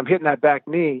down because I'm hitting that back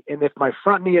knee. And if my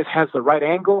front knee has the right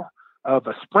angle of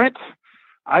a sprint,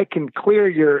 I can clear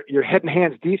your head and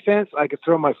hands defense. I can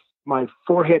throw my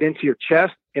forehead into your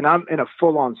chest, and I'm in a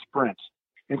full-on sprint.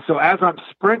 And so as I'm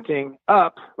sprinting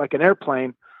up like an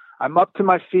airplane, I'm up to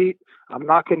my feet. I'm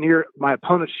knocking my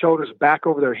opponent's shoulders back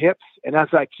over their hips. And as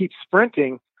I keep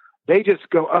sprinting, they just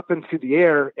go up into the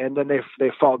air, and then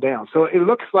they fall down. So it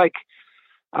looks like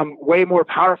I'm way more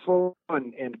powerful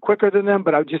and quicker than them,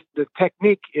 but the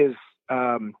technique is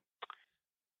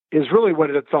really what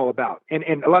it's all about.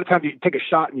 And a lot of times you take a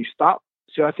shot and you stop.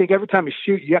 So I think every time you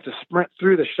shoot, you have to sprint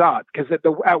through the shot, because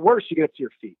at worst you get up to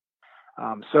your feet.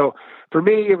 So for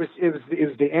me, it was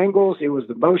the angles, it was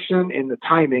the motion and the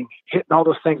timing, hitting all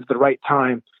those things at the right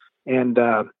time. And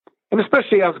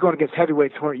especially I was going against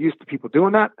heavyweights who weren't used to people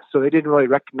doing that. So they didn't really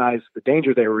recognize the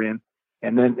danger they were in.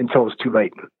 And then until it was too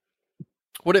late.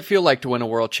 What did it feel like to win a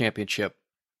world championship?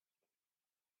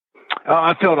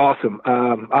 I felt awesome.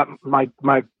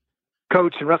 My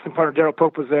coach and wrestling partner, Daryl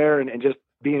Pope, was there, and just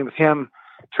being with him,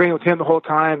 training with him the whole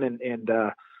time. And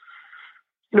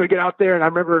we get out there, and I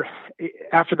remember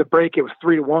after the break, it was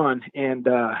 3-1. And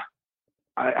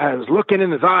I was looking in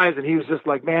his eyes, and he was just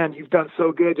like, "Man, you've done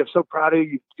so good. I'm so proud of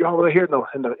you. You're all the way here in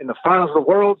the finals of the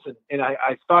worlds." And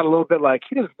I thought a little bit like,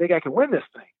 he doesn't think I can win this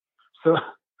thing. So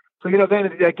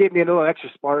then that gave me a little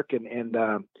extra spark. And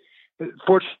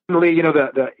fortunately,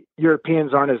 the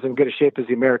Europeans aren't as in good a shape as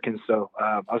the Americans. So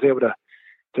I was able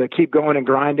to keep going and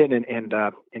grinding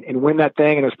and win that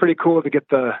thing. And it was pretty cool to get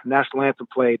the national anthem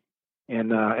played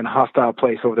in a hostile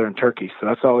place over there in Turkey. So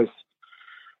it's always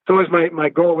my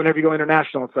goal whenever you go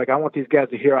international. It's like, I want these guys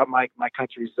to hear out my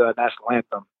country's national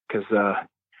anthem, because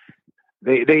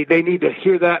they need to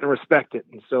hear that and respect it.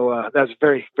 And so I was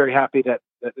very, very happy that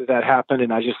happened.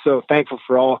 And I was just so thankful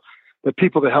for all the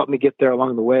people that helped me get there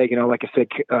along the way. Like I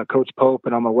said, Coach Pope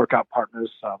and all my workout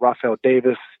partners, Rafael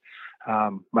Davis,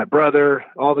 my brother,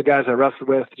 all the guys I wrestled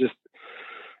with, just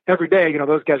every day,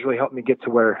 those guys really helped me get to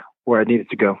where I needed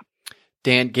to go.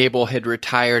 Dan Gable had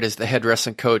retired as the head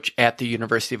wrestling coach at the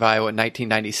University of Iowa in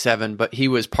 1997, but he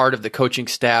was part of the coaching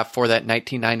staff for that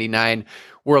 1999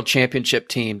 World Championship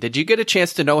team. Did you get a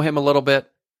chance to know him a little bit?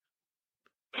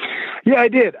 Yeah, I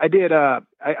did. I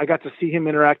got to see him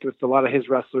interact with a lot of his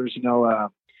wrestlers.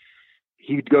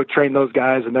 He'd go train those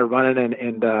guys, and they're running,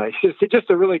 and he's just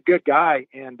a really good guy,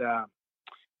 and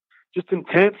just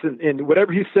intense, and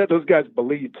whatever he said, those guys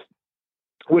believed,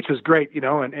 which was great, he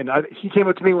came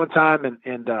up to me one time,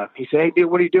 and he said, "Hey, Neal,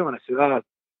 what are you doing?" I said,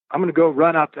 "I'm going to go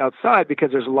run outside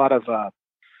because there's a lot of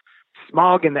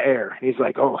smog in the air." And he's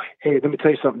like, "Oh, hey, let me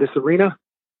tell you something. This arena,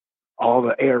 all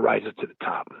the air rises to the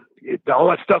top. All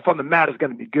that stuff on the mat is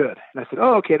going to be good." And I said,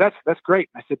 "Oh, okay, that's great."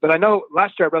 I said, "But I know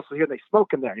last year I wrestled here, and they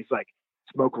smoke in there." And he's like,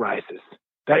 "Smoke rises.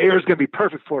 That air is going to be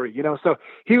perfect for you." So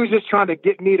he was just trying to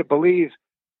get me to believe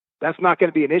that's not going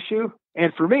to be an issue.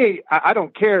 And for me, I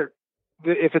don't care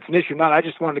if it's an issue or not. I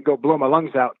just wanted to go blow my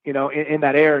lungs out, in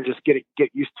that air and just get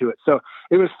used to it. So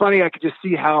it was funny. I could just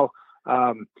see how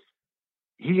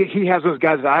he has those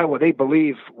guys at Iowa. They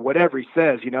believe whatever he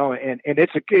says, and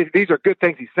these are good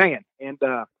things he's saying. And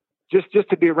just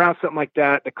to be around something like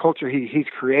that, the culture he's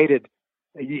created,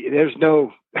 there's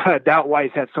no doubt why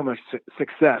he's had so much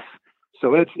success.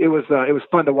 So it was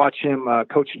fun to watch him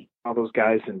coaching all those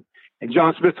guys. And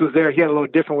John Smith was there. He had a little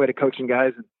different way to coaching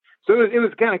guys. And so it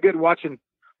was kind of good watching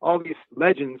all these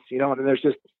legends, and then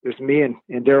there's me and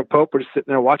Daryl Pope. We're just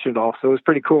sitting there watching it all. So it was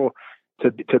pretty cool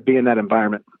to be in that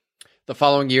environment. The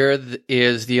following year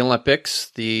is the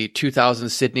Olympics, the 2000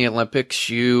 Sydney Olympics.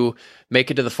 You make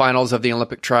it to the finals of the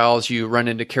Olympic trials. You run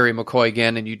into Kerry McCoy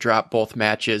again, and you drop both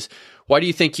matches. Why do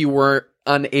you think you were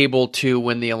unable to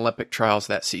win the Olympic trials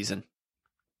that season?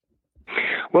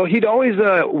 Well, he'd always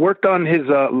worked on his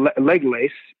leg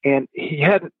lace, and he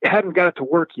hadn't got it to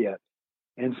work yet.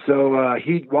 And so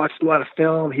he watched a lot of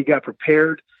film. He got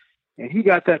prepared, and he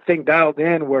got that thing dialed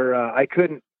in where I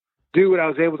couldn't do what I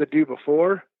was able to do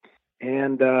before.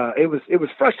 And it was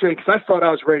frustrating because I thought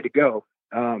I was ready to go.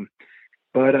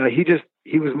 But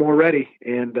he was more ready,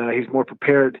 and he's more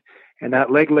prepared. And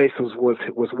that leg lace was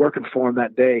working for him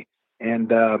that day. And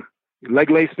leg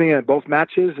laced me in both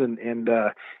matches, and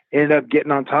ended up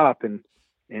getting on top. And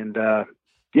it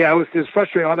was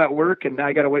frustrating, all that work, and now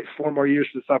I got to wait 4 more years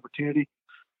for this opportunity.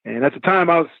 And at the time,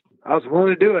 I was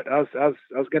willing to do it. I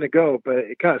was going to go, but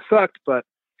it kind of sucked. But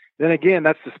then again,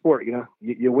 that's the sport.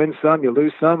 You win some, you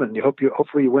lose some, and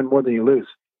hopefully you win more than you lose.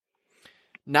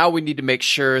 Now we need to make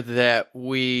sure that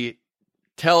we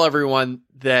tell everyone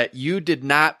that you did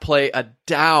not play a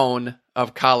down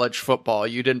of college football.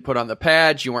 You didn't put on the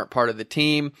pads. You weren't part of the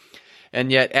team.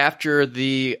 And yet after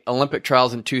the Olympic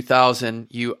trials in 2000,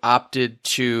 you opted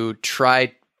to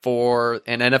try for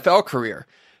an NFL career.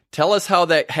 Tell us how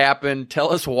that happened.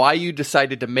 Tell us why you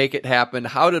decided to make it happen.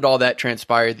 How did all that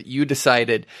transpire that you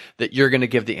decided that you're going to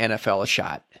give the NFL a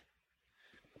shot?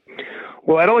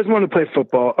 Well, I'd always wanted to play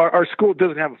football. Our school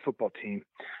doesn't have a football team.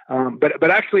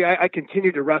 But actually I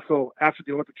continued to wrestle after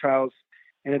the Olympic trials.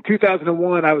 And in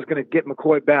 2001, I was going to get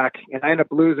McCoy back, and I ended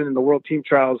up losing in the world team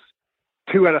trials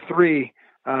 2 out of 3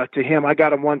 to him. I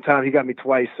got him one time. He got me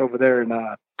twice over there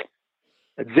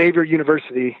at Xavier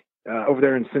University over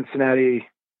there in Cincinnati.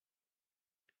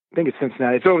 I think it's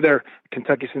Cincinnati. It's over there,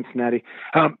 Kentucky, Cincinnati.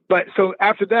 But so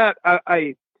after that,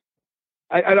 I'd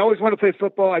always wanted to play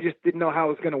football. I just didn't know how it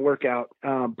was going to work out.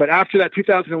 But after that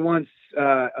 2001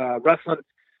 wrestling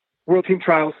world team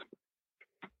trials,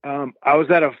 I was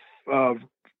at a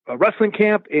wrestling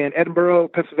camp in Edinburgh,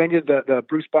 Pennsylvania, the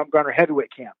Bruce Baumgartner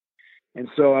heavyweight camp. And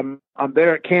so I'm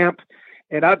there at camp,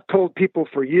 and I've told people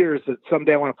for years that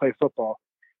someday I want to play football.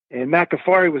 And Matt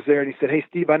Ghaffari was there, and he said, "Hey,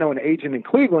 Steve, I know an agent in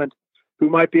Cleveland who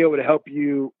might be able to help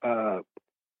you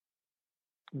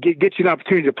get you an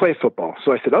opportunity to play football."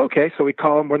 So I said, "Okay." So we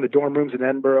call him. We're in the dorm rooms in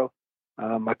Edinburgh.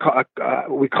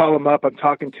 We call him up. I'm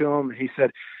talking to him, and he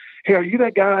said, "Hey, are you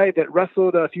that guy that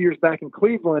wrestled a few years back in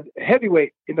Cleveland,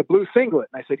 heavyweight in the blue singlet?"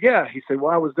 And I said, "Yeah." He said,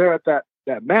 "Well, I was there at that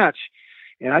match,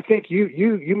 and I think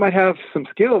you might have some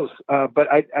skills,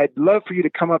 but I'd love for you to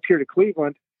come up here to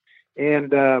Cleveland,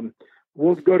 and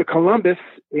we'll go to Columbus,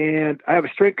 and I have a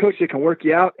strength coach that can work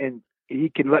you out, and he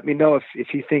can let me know if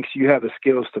he thinks you have the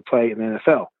skills to play in the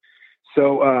NFL."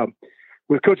 So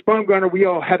with Coach Baumgartner, we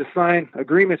all had to sign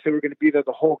agreements that we were going to be there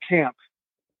the whole camp.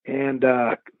 And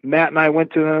Matt and I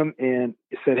went to him and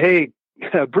said, "Hey,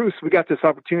 Bruce, we got this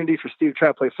opportunity for Steve to try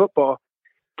to play football.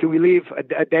 Can we leave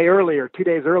a day early or 2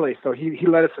 days early?" So he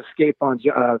let us escape on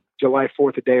July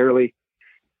 4th, a day early.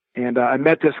 And I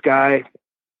met this guy,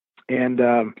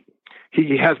 and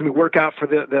he has me work out for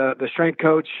the strength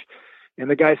coach. And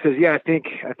the guy says, "Yeah, I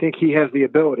think he has the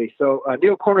ability." So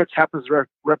Neal Kornitz happens to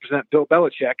represent Bill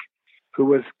Belichick, who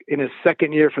was in his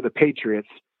second year for the Patriots.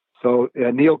 So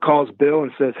Neal calls Bill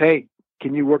and says, "Hey,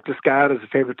 can you work this guy out as a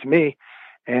favor to me?"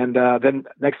 And then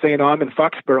next thing you know, I'm in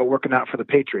Foxborough working out for the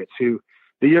Patriots, who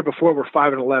the year before we're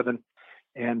 5-11.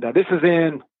 And this is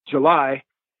in July.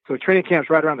 So training camp's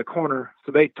right around the corner.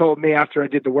 So they told me after I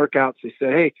did the workouts, they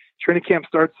said, hey, training camp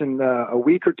starts in a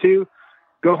week or two.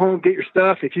 Go home, get your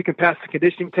stuff. If you can pass the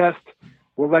conditioning test,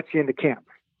 we'll let you into camp.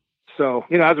 So,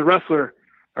 as a wrestler,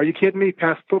 are you kidding me?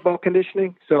 Pass football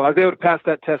conditioning? So I was able to pass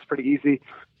that test pretty easy.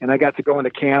 And I got to go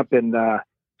into camp and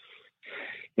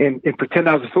pretend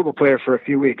I was a football player for a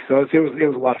few weeks. So it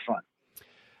was a lot of fun.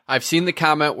 I've seen the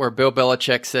comment where Bill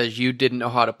Belichick says you didn't know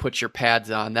how to put your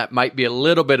pads on. That might be a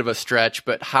little bit of a stretch,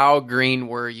 but how green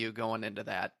were you going into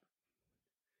that?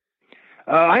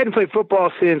 I hadn't played football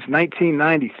since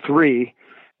 1993.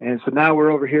 And so now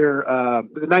we're over here,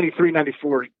 the 93,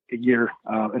 94 year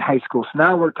in high school. So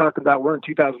now we're talking about, we're in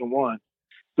 2001.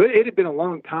 But it had been a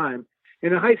long time.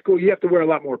 And in high school, you have to wear a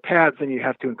lot more pads than you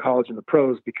have to in college and the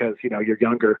pros because, you're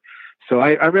younger. So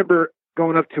I remember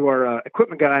going up to our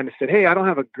equipment guy and I said, hey, I don't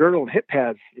have a girdle and hip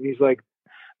pads. And he's like,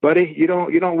 buddy, you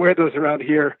don't wear those around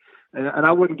here. And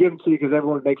I wouldn't give them to you because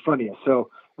everyone would make fun of you. So,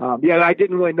 I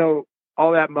didn't really know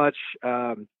all that much.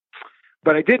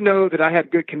 But I did know that I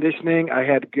had good conditioning. I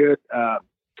had good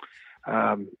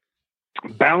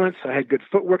balance. I had good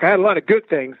footwork. I had a lot of good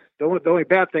things. The only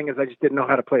bad thing is I just didn't know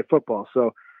how to play football.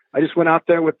 So I just went out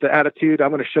there with the attitude, I'm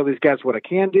going to show these guys what I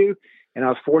can do. And I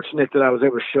was fortunate that I was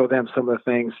able to show them some of the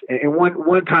things. And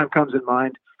one time comes in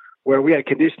mind where we had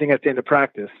conditioning at the end of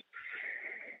practice.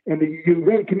 And you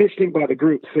run conditioning by the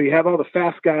group. So you have all the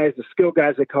fast guys, the skill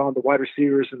guys, they call them, the wide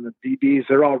receivers and the DBs.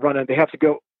 They're all running. They have to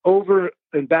go over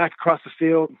and back across the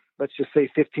field, let's just say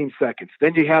 15 seconds.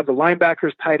 Then you have the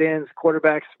linebackers, tight ends,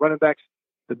 quarterbacks, running backs.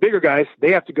 The bigger guys,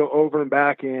 they have to go over and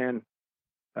back in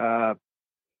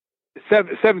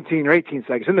 17 or 18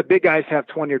 seconds. And the big guys have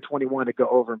 20 or 21 to go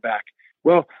over and back.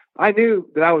 Well, I knew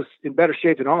that I was in better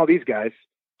shape than all these guys,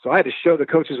 so I had to show the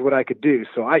coaches what I could do.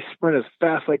 So I sprint as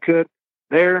fast as I could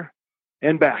there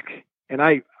and back. And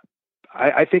I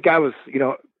think I was,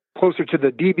 closer to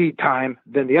the DB time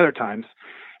than the other times.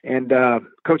 And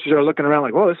coaches are looking around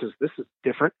like, well, this is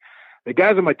different. The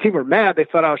guys on my team were mad. They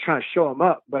thought I was trying to show them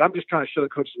up, but I'm just trying to show the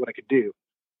coaches what I could do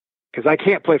because I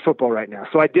can't play football right now.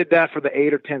 So I did that for the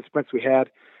 8 or 10 sprints we had.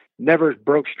 Never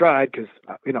broke stride because,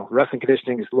 wrestling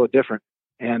conditioning is a little different.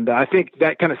 And I think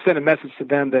that kind of sent a message to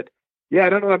them that, I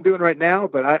don't know what I'm doing right now,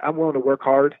 but I'm willing to work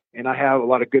hard and I have a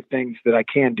lot of good things that I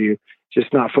can do,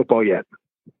 just not football yet.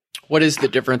 What is the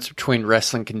difference between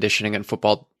wrestling conditioning and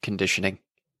football conditioning?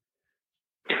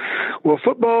 Well,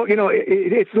 football,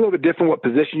 it's a little bit different what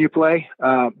position you play.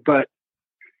 But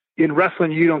in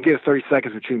wrestling, you don't get 30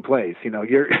 seconds between plays.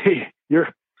 You're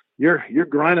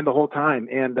grinding the whole time.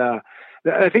 And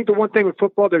I think the one thing with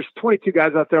football, there's 22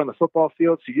 guys out there on the football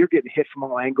field, so you're getting hit from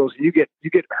all angles. You get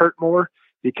hurt more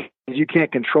because you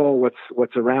can't control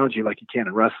what's around you like you can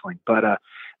in wrestling. But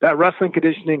that wrestling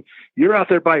conditioning, you're out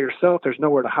there by yourself. There's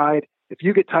nowhere to hide. If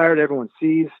you get tired, everyone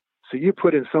sees. So you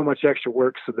put in so much extra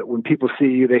work so that when people see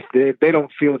you, they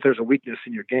don't feel that there's a weakness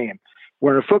in your game.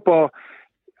 Where in football,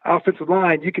 offensive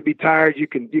line, you can be tired. You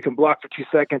can block for 2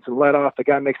 seconds and let off. The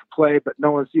guy makes a play, but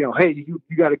no one's, hey, you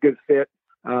got a good fit.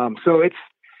 So I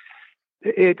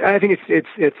think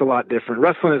it's a lot different.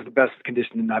 Wrestling is the best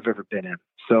conditioning I've ever been in.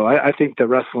 So I think the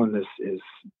wrestling is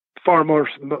far more,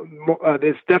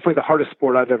 it's definitely the hardest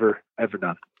sport I've ever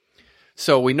done.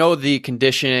 So we know the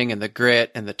conditioning and the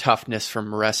grit and the toughness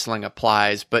from wrestling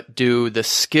applies, but do the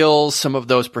skills, some of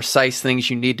those precise things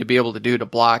you need to be able to do to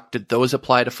block, did those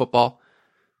apply to football?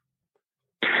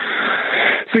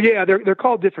 So yeah, they're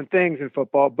called different things in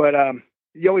football, but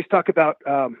you always talk about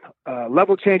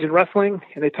level change in wrestling,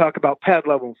 and they talk about pad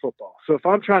level in football. So if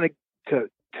I'm trying to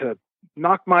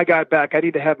knock my guy back, I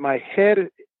need to have my head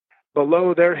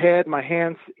below their head, my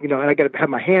hands, and I got to have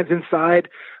my hands inside,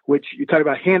 which you talk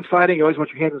about hand fighting. You always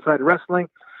want your hands inside wrestling.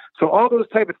 So all those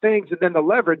type of things. And then the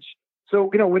leverage. So,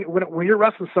 when you're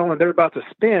wrestling someone, they're about to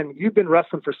spin, you've been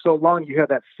wrestling for so long, you have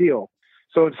that feel.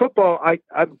 So in football,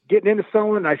 I'm getting into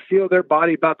someone, I feel their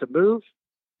body about to move.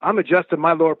 I'm adjusting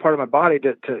my lower part of my body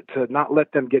to not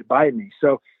let them get by me.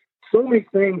 So many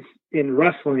things in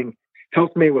wrestling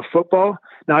helped me with football.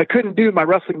 Now I couldn't do my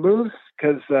wrestling moves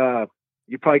because,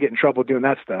 you probably get in trouble doing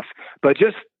that stuff, but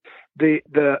just the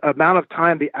amount of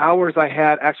time, the hours I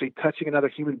had actually touching another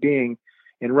human being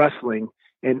in wrestling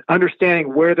and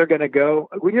understanding where they're going to go.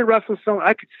 When you're wrestling someone,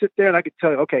 I could sit there and I could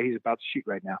tell you, okay, he's about to shoot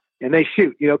right now. And they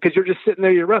shoot, cause you're just sitting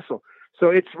there, you wrestle. So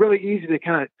it's really easy to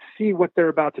kind of see what they're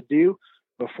about to do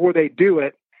before they do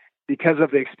it because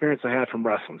of the experience I had from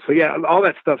wrestling. So yeah, all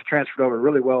that stuff transferred over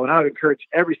really well. And I would encourage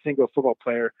every single football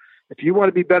player, if you want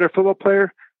to be a better football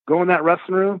player, go in that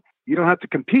wrestling room. You don't have to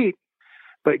compete,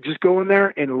 but just go in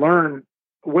there and learn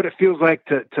what it feels like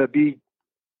to be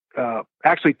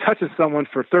actually touching someone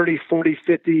for 30, 40,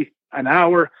 50 an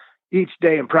hour each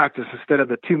day in practice instead of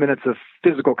the 2 minutes of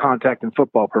physical contact in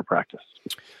football per practice.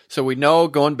 So we know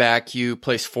going back, you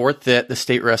placed fourth at the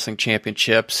state wrestling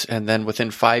championships, and then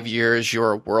within 5 years,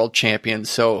 you're a world champion.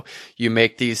 So you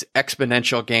make these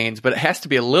exponential gains, but it has to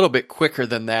be a little bit quicker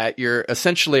than that. You're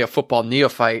essentially a football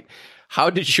neophyte. How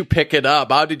did you pick it up?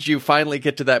 How did you finally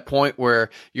get to that point where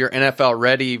you're NFL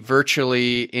ready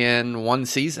virtually in one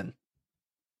season?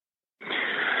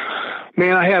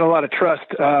 Man, I had a lot of trust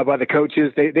by the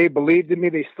coaches. They believed in me.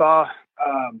 They saw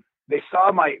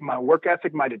my work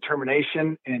ethic, my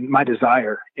determination, and my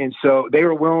desire, and so they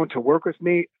were willing to work with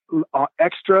me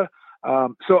extra.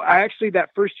 So I actually, that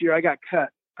first year I got cut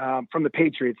from the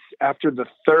Patriots after the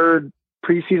third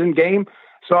preseason game.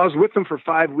 So I was with them for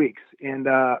 5 weeks, and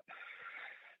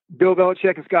Bill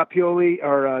Belichick and Scott Pioli,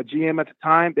 our GM at the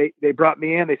time, they brought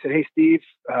me in. They said, "Hey, Steve,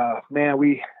 man,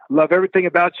 we love everything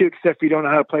about you except you don't know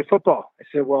how to play football." I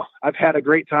said, "Well, I've had a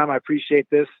great time. I appreciate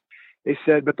this." They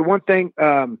said, "But the one thing,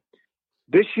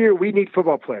 this year we need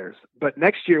football players, but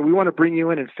next year we want to bring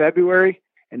you in February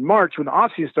and March when the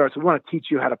offseason starts. We want to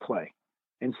teach you how to play."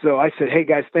 And so I said, "Hey,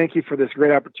 guys, thank you for this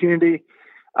great opportunity.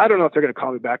 I don't know if they're going to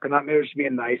call me back or not. Maybe they're just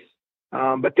being nice."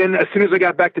 But then as soon as I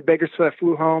got back to Bakersfield, I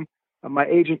flew home. My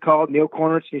agent called, Neal,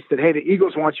 and he said, "Hey, the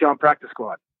Eagles want you on practice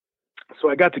squad."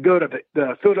 So I got to go to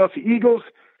the Philadelphia Eagles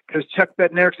because Chuck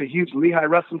Bednarik's a huge Lehigh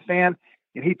wrestling fan.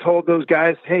 And he told those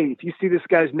guys, "Hey, if you see this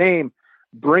guy's name,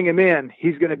 bring him in.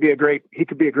 He could be a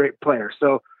great player."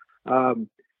 So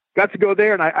got to go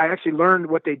there, and I actually learned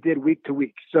what they did week to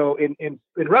week. So in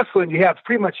wrestling, you have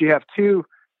two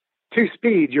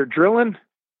speeds. You're drilling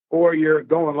or you're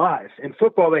going live. In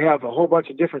football, they have a whole bunch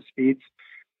of different speeds.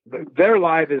 Their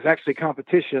live is actually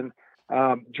competition.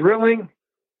 Drilling,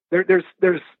 there's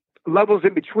levels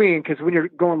in between, because when you're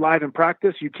going live in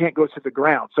practice, you can't go to the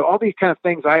ground. So all these kind of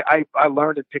things I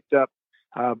learned and picked up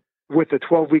with the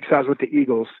 12 weeks I was with the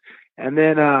Eagles. And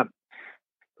then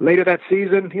later that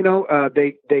season,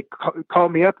 they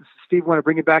called me up and said, "Steve, want to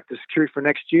bring you back to security for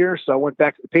next year." So I went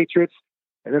back to the Patriots,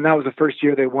 and then that was the first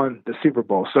year they won the Super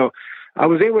Bowl. So I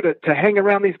was able to hang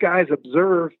around these guys,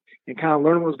 observe, and kind of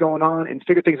learn what was going on and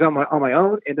figure things out on my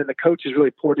own. And then the coaches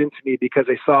really poured into me because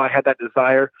they saw I had that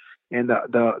desire and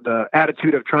the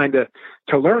attitude of trying to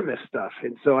learn this stuff.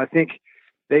 And so I think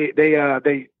they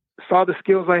saw the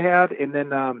skills I had, and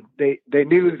then they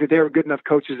knew that they were good enough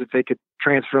coaches that they could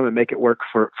transfer them and make it work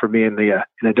for me in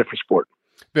a different sport.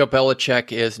 Bill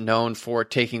Belichick is known for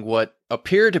taking what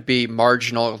appear to be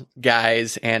marginal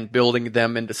guys and building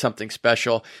them into something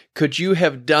special. Could you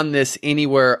have done this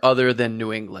anywhere other than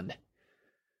New England?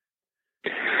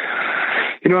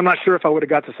 I'm not sure if I would have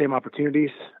got the same opportunities.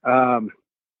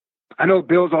 I know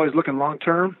Bill's always looking long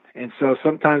term, and so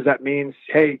sometimes that means,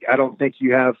 "Hey, I don't think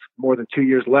you have more than 2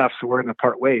 years left, so we're going to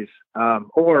part ways."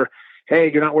 Or,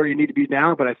 "Hey, you're not where you need to be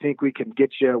now, but I think we can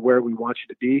get you where we want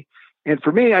you to be." And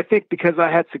for me, I think because I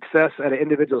had success at an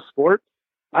individual sport,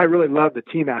 I really love the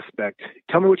team aspect.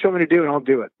 Tell me what you want me to do, and I'll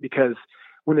do it. Because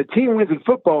when the team wins in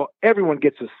football, everyone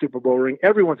gets a Super Bowl ring.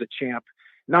 Everyone's a champ.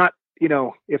 Not,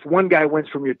 if one guy wins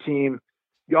from your team,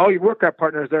 all your workout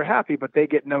partners, they're happy, but they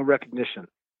get no recognition.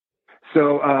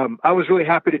 So I was really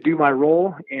happy to do my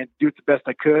role and do it the best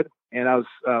I could. And I was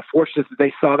fortunate that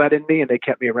they saw that in me, and they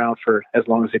kept me around for as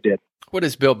long as they did. What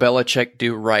does Bill Belichick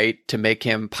do right to make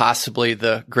him possibly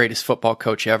the greatest football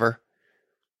coach ever?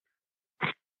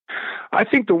 I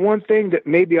think the one thing that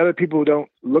maybe other people don't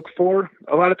look for,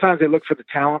 a lot of times they look for the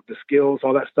talent, the skills,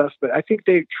 all that stuff, but I think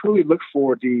they truly look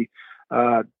for the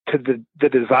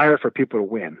desire for people to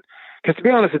win. Because to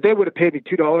be honest, if they would have paid me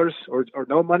 $2 or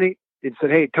no money and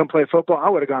said, "Hey, come play football," I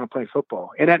would have gone and played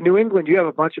football. And at New England, you have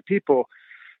a bunch of people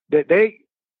that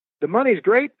the money's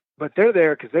great, but they're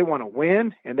there because they want to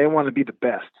win and they want to be the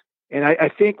best. And I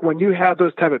think when you have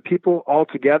those type of people all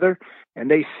together and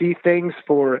they see things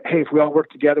for, "Hey, if we all work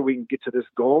together, we can get to this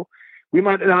goal." We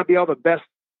might not be all the best,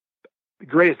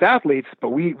 greatest athletes, but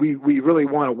we really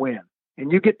want to win.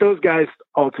 And you get those guys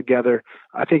all together,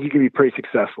 I think you can be pretty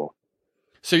successful.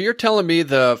 So you're telling me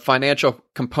the financial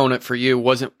component for you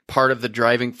wasn't part of the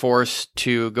driving force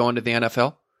to go into the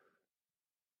NFL?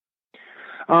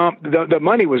 The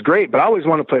money was great, but I always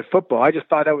wanted to play football. I just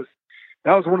thought that was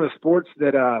one of the sports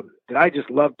that I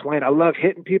just loved playing. I love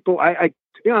hitting people. To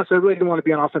be honest, I really didn't want to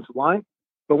be on offensive line,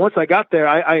 but once I got there,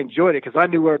 I enjoyed it because I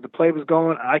knew where the play was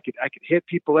going. I could hit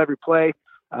people every play.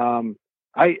 Something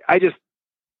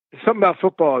about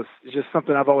football is just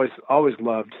something I've always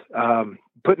loved.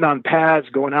 Putting on pads,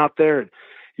 going out there, and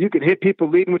you can hit people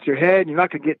leading with your head, and you're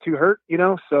not going to get too hurt,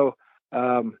 So,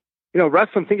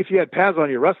 wrestling, think if you had pads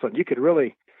on your wrestling, you could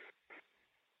really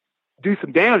do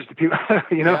some damage to people,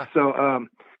 you know? Yeah. So,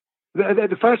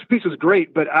 the financial piece was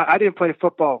great, but I didn't play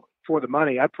football for the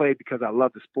money. I played because I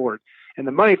love the sport, and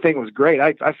the money thing was great.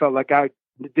 I felt like I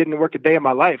didn't work a day in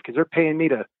my life because they're paying me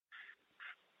to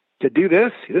do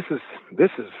this. This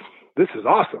is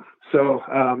awesome. So,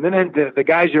 and then the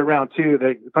guys you're around too,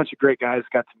 a bunch of great guys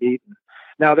got to meet. And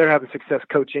now they're having success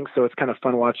coaching, so it's kind of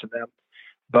fun watching them.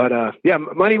 But yeah,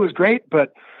 money was great,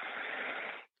 but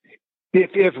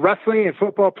if wrestling and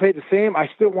football played the same, I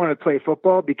still wanted to play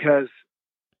football because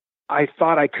I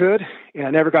thought I could, and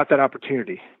I never got that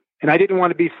opportunity. And I didn't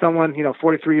want to be someone,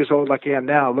 43 years old like I am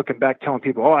now, looking back telling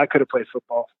people, oh, I could have played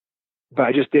football, but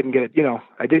I just didn't get it.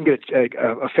 I didn't get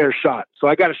a fair shot. So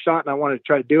I got a shot, and I wanted to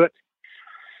try to do it.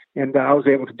 And I was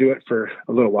able to do it for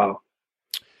a little while.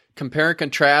 Compare and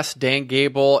contrast Dan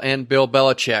Gable and Bill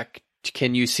Belichick.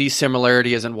 Can you see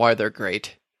similarities and why they're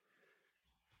great?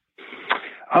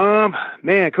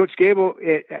 Man, Coach Gable,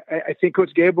 I think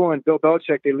Coach Gable and Bill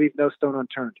Belichick, they leave no stone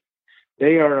unturned.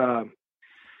 They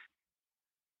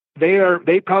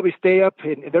probably stay up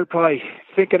and they're probably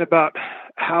thinking about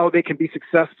how they can be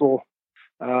successful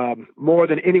more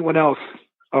than anyone else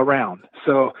around.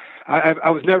 So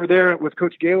I was never there with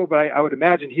Coach Gable, but I would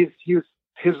imagine his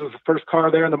was the first car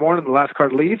there in the morning, the last car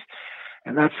to leave.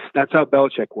 And that's how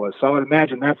Belichick was. So I would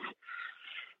imagine that's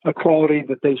a quality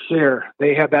that they share.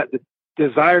 They have that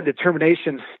desire and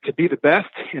determination to be the best,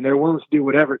 and they're willing to do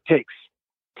whatever it takes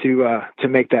to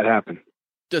make that happen.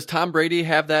 Does Tom Brady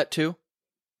have that too?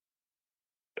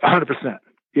 100%.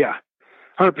 Yeah.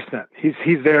 100%.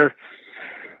 He's there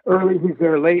early, he's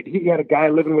there late. He had a guy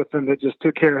living with him that just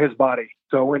took care of his body.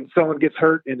 So when someone gets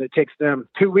hurt and it takes them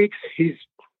 2 weeks, he's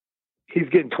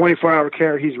getting 24-hour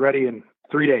care. He's ready in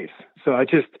 3 days. So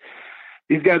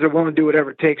these guys are willing to do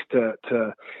whatever it takes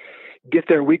to get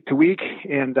there week to week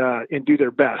and do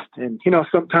their best. And,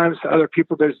 sometimes other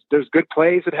people, there's good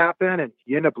plays that happen and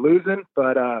you end up losing,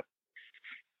 but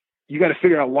you got to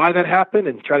figure out why that happened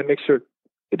and try to make sure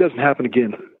it doesn't happen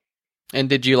again. And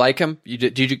did you like him?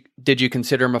 Did you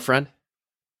consider him a friend?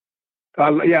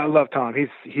 Yeah, I love Tom.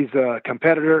 He's a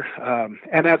competitor.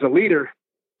 And as a leader,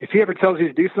 if he ever tells you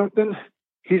to do something,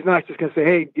 he's not just going to say,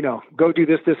 hey, go do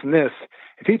this, this, and this.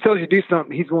 If he tells you to do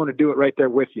something, he's willing to do it right there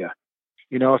with you.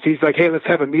 If he's like, hey, let's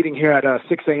have a meeting here at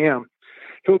 6 a.m.,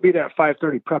 he'll be there at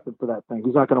 5:30 prepping for that thing.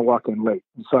 He's not going to walk in late.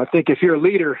 And so I think if you're a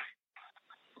leader,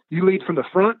 you lead from the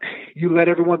front. You let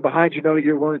everyone behind you know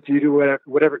you're willing to do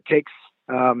whatever it takes.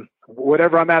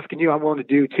 Whatever I'm asking you, I'm willing to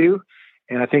do too.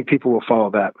 And I think people will follow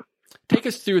that. Take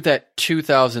us through that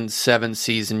 2007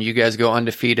 season. You guys go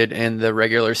undefeated in the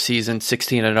regular season,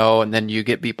 16-0, and then you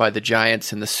get beat by the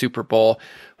Giants in the Super Bowl.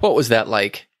 What was that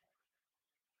like?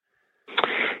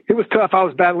 It was tough. I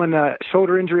was battling a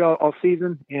shoulder injury all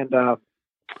season, and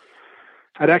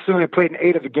I'd actually only played in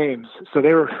 8 of the games. So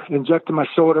they were injecting my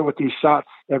shoulder with these shots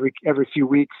every few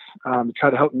weeks to try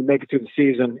to help me make it through the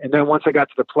season. And then once I got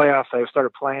to the playoffs, I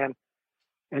started playing.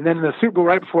 And then in the Super Bowl,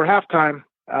 right before halftime,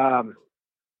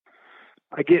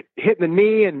 I get hit in the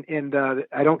knee and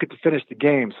I don't get to finish the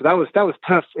game. So that was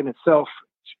tough in itself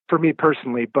for me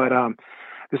personally. But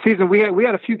the season we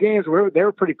had a few games where they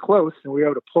were pretty close and we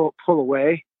were able to pull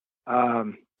away. I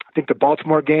think the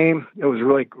Baltimore game, it was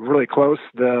really, really close.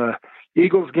 The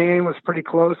Eagles game was pretty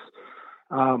close.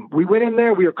 We went in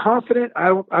there. We were confident. I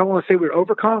don't want to say we were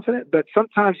overconfident, but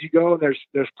sometimes you go and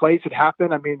there's plays that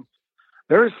happen. I mean,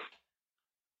 there's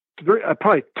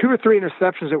probably 2 or 3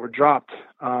 interceptions that were dropped.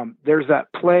 There's that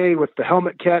play with the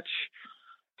helmet catch.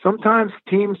 Sometimes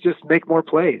teams just make more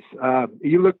plays.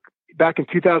 You look back in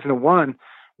 2001,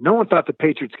 no one thought the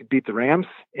Patriots could beat the Rams,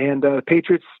 and the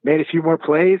Patriots made a few more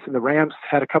plays, and the Rams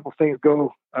had a couple things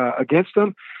go against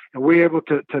them, and we were able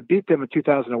to beat them in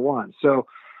 2001. So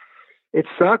it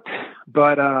sucked,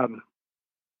 but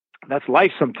that's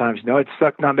life sometimes. It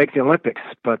sucked not making the Olympics,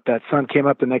 but that sun came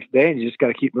up the next day, and you just got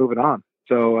to keep moving on.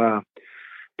 So,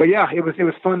 but yeah, it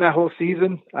was fun that whole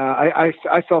season.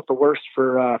 I felt the worst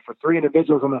for 3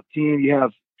 individuals on that team. You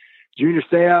have Junior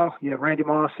Seau, you have Randy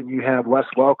Moss, and you have Wes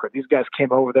Welker. These guys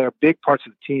came over there, big parts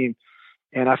of the team.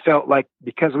 And I felt like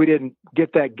because we didn't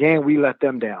get that game, we let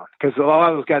them down. Because a lot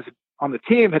of those guys on the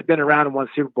team had been around and won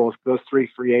Super Bowls. Those 3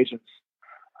 free agents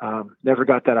never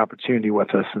got that opportunity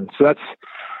with us. And so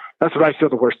that's what I feel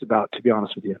the worst about, to be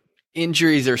honest with you.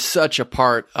 Injuries are such a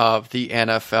part of the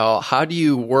NFL. How do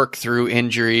you work through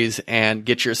injuries and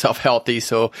get yourself healthy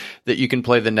so that you can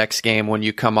play the next game when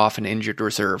you come off an injured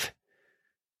reserve?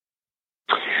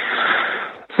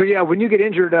 So yeah, when you get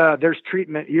injured, there's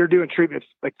treatment. You're doing treatments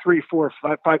like 3, 4,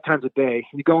 5 times a day.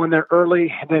 You go in there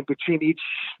early, and then between each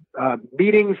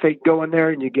meetings, they go in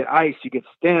there and you get ice, you get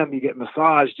stem, you get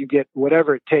massaged, you get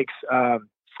whatever it takes.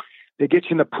 They get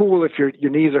you in the pool if your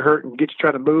knees are hurt and get you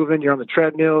trying to move in. You're on the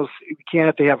treadmills. You can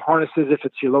if they have harnesses if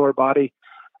it's your lower body.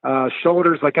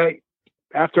 Shoulders,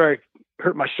 after I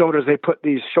hurt my shoulders, they put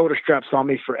these shoulder straps on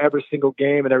me for every single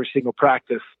game and every single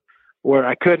practice, where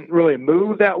I couldn't really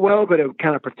move that well, but it would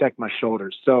kind of protect my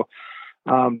shoulders. So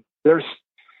and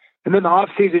then the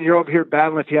off season, you're over here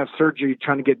battling. If you have surgery, you're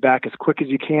trying to get back as quick as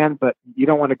you can, but you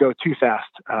don't want to go too fast.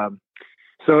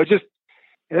 So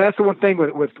that's the one thing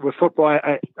with football.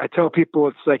 I tell people,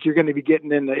 it's like you're going to be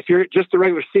getting in. If you're just the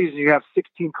regular season, you have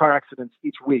 16 car accidents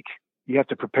each week you have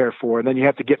to prepare for, and then you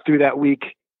have to get through that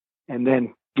week and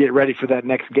then get ready for that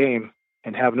next game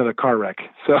and have another car wreck.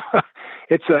 So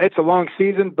it's a long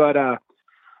season, but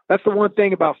that's the one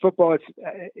thing about football.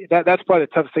 That's probably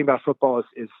the toughest thing about football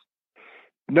is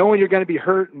knowing you're going to be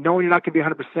hurt, knowing you're not going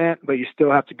to be 100%, but you still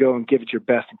have to go and give it your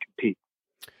best and compete.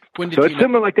 So it's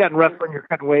similar like that in wrestling. You're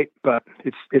cutting weight, but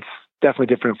it's definitely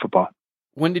different in football.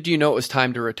 When did you know it was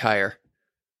time to retire?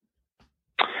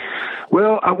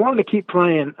 Well, I wanted to keep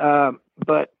playing,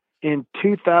 but in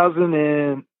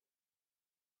 2009,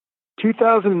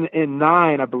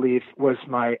 I believe, was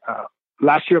my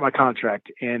last year of my contract,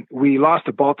 and we lost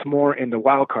to Baltimore in the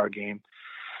wild card game.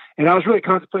 And I was really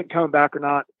contemplating coming back or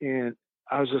not, and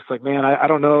I was just like, man, I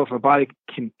don't know if my body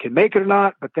can make it or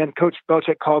not. But then Coach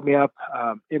Belichick called me up.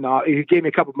 He gave me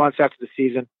a couple months after the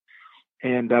season,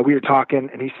 and we were talking.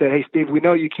 And he said, "Hey, Steve, we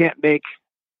know you can't make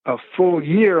a full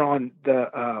year on the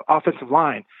offensive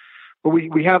line, but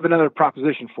we have another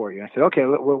proposition for you." I said, "Okay,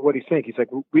 what do you think?" He's like,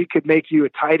 "We could make you a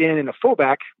tight end and a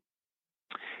fullback,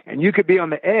 and you could be on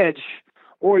the edge,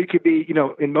 or you could be,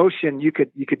 in motion. You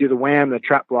could do the wham, the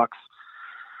trap blocks."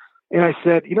 And I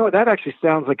said, that actually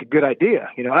sounds like a good idea.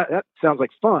 That sounds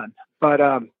like fun. But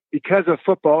because of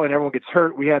football and everyone gets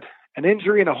hurt, we had an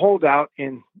injury and a holdout,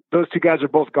 and those two guys are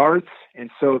both guards.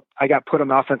 And so I got put on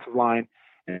the offensive line.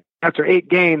 And after 8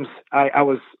 games, I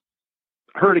was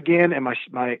hurt again, and I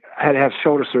had to have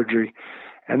shoulder surgery.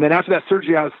 And then after that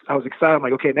surgery, I was excited. I'm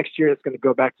like, okay, next year it's going to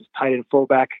go back to tight end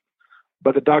fullback.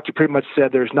 But the doctor pretty much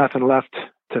said there's nothing left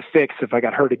to fix. If I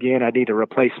got hurt again, I need a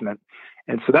replacement.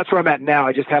 And so that's where I'm at now.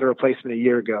 I just had a replacement a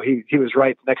year ago. He was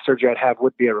right. The next surgery I'd have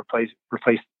would be a replaced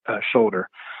shoulder.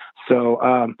 So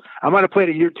I might have played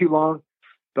a year too long,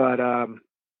 but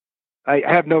I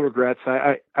have no regrets.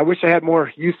 I wish I had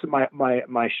more use of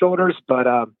my shoulders, but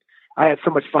I had so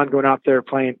much fun going out there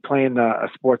playing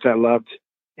sports I loved.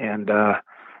 And the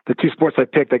 2 sports I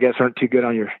picked, I guess, aren't too good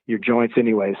on your joints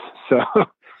anyways. So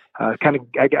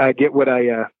I get what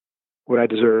I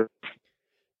deserve.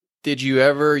 Did you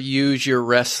ever use your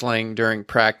wrestling during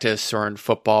practice or in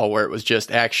football where it was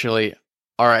just actually,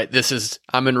 all right,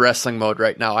 I'm in wrestling mode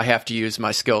right now. I have to use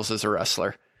my skills as a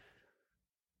wrestler?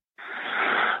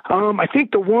 I think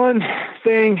the one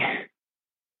thing,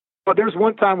 there's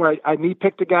one time where I knee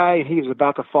picked a guy and he was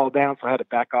about to fall down, so I had to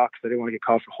back off because I didn't want to get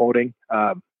called for holding.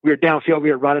 We were downfield,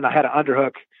 we were running, I had an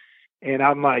underhook, and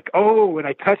I'm like, oh, and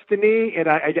I touched the knee and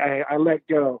I let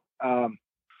go.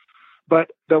 But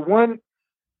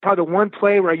probably the one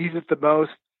play where I used it the most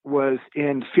was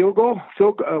in field goal.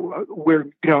 We're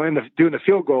doing the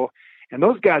field goal, and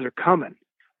those guys are coming.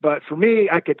 But for me,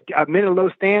 I'm in a low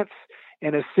stance,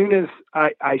 and as soon as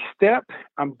I step,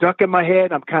 I'm ducking my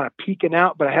head. I'm kind of peeking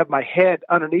out, but I have my head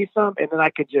underneath them, and then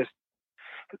I could just.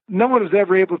 No one was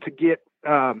ever able to get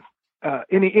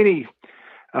any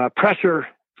pressure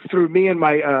through me and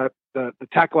my the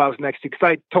tackle I was next to,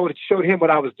 because I showed him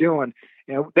what I was doing.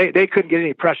 They couldn't get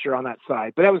any pressure on that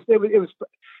side, but it was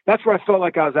that's where I felt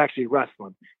like I was actually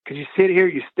wrestling, because you sit here,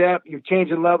 you step, you're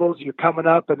changing levels, you're coming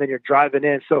up, and then you're driving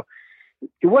in. So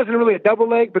it wasn't really a double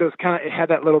leg, but it had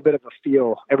that little bit of a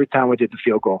feel every time we did the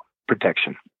field goal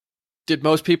protection. Did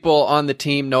most people on the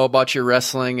team know about your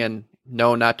wrestling and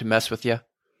know not to mess with you?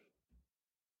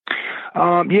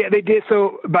 Yeah, they did.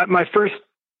 So about my first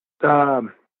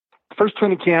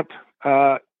training camp,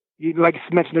 like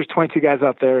I mentioned, there's 22 guys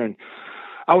out there, and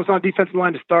I was on defensive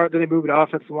line to start. Then they moved to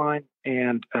offensive line,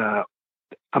 and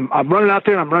I'm running out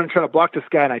there, and I'm trying to block this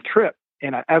guy, and I trip.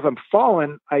 And as I'm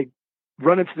falling, I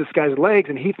run into this guy's legs,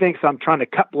 and he thinks I'm trying to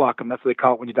cut block him. That's what they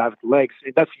call it when you dive with the legs.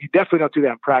 You definitely don't do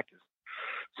that in practice.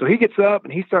 So he gets up,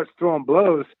 and he starts throwing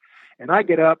blows, and I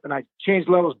get up, and I change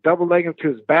levels, double leg him to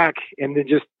his back, and then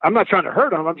I'm not trying to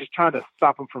hurt him. I'm just trying to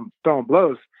stop him from throwing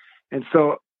blows. And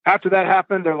so after that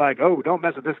happened, they're like, "Oh, don't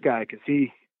mess with this guy, because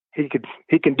he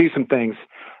can do some things."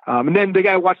 And then the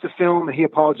guy watched the film, and he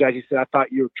apologized. He said, "I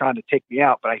thought you were trying to take me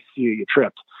out, but I see you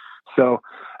tripped." So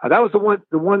that was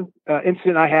the one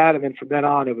incident I had. And then from then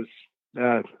on, it was,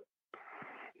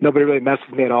 nobody really messed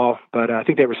with me at all, but I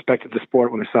think they respected the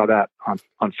sport when they saw that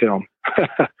on film.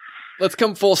 Let's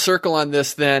come full circle on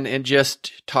this then and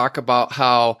just talk about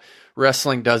how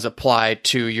wrestling does apply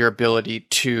to your ability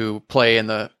to play in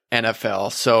the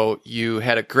NFL. So you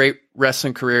had a great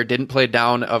wrestling career, didn't play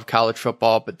down of college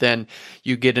football, but then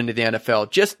you get into the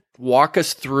NFL. Just walk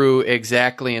us through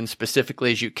exactly and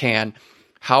specifically as you can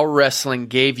how wrestling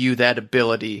gave you that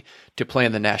ability to play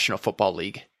in the National Football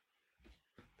League.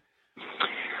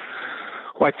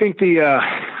 Well, I think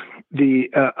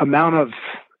the amount of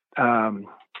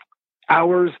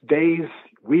hours, days,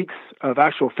 weeks of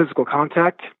actual physical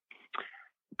contact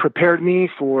prepared me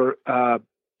for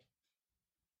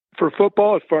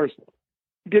football, as far as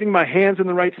getting my hands in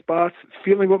the right spots,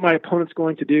 feeling what my opponent's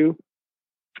going to do,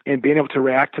 and being able to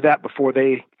react to that before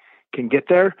they can get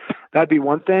there. That'd be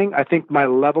one thing. I think my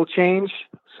level change,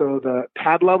 so the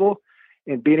pad level,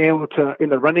 and being able to, in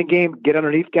the running game, get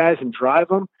underneath guys and drive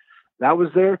them, that was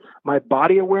there. My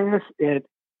body awareness and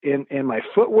my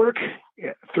footwork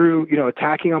through,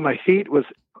 attacking on my feet was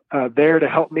there to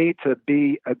help me to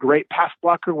be a great pass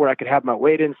blocker, where I could have my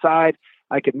weight inside.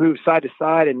 I could move side to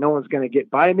side and no one's going to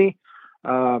get by me.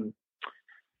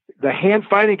 The hand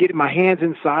fighting, getting my hands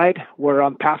inside, where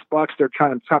on pass blocks, they're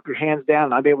trying to chop your hands down,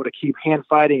 and I'm able to keep hand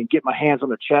fighting and get my hands on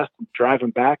the chest and drive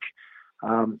them back.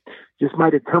 Just my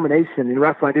determination in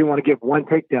wrestling. I didn't want to give one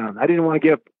takedown. I didn't want to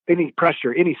give any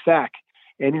pressure, any sack,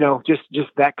 and just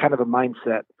that kind of a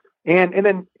mindset. And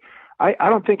then I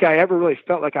don't think I ever really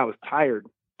felt like I was tired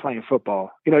playing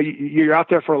football. You're out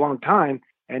there for a long time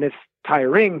and it's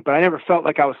tiring, but I never felt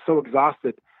like I was so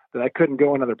exhausted that I couldn't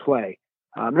go another play.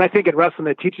 And I think in wrestling,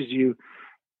 it teaches you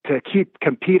to keep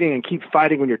competing and keep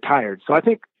fighting when you're tired. So I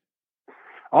think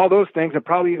all those things, and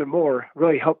probably even more,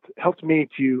 really helped me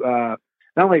to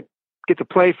not only get to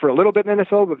play for a little bit in the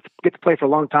NFL, but get to play for a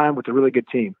long time with a really good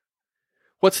team.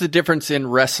 What's the difference in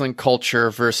wrestling culture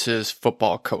versus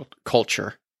football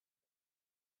culture?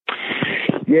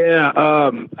 Yeah,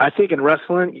 I think in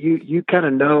wrestling, you kind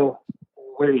of know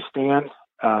where you stand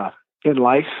in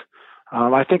life.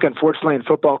 I think, unfortunately, in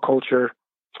football culture,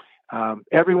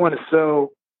 everyone is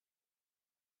so,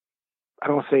 I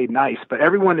don't want to say nice, but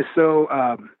everyone is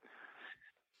so,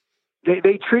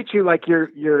 they treat you like you're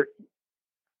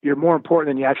more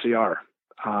important than you actually are.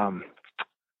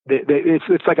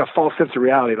 It's like a false sense of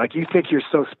reality. Like, you think you're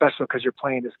so special because you're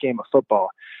playing this game of football.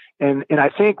 And I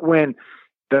think when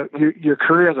your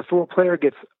career as a football player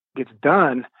gets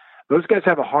done, those guys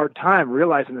have a hard time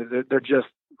realizing that they're just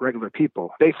regular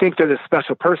people. They think they're this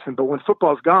special person, but when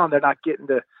football's gone, they're not getting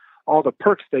all the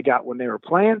perks they got when they were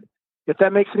playing, if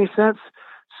that makes any sense.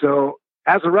 So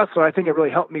as a wrestler, I think it really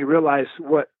helped me realize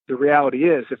what the reality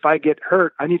is. If I get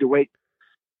hurt, I need to wait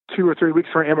 2 or 3 weeks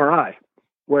for an MRI,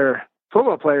 where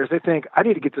football players, they think, I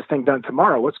need to get this thing done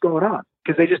tomorrow. What's going on?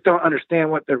 Because they just don't understand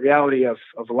what the reality of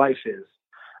life is.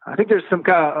 I think there's some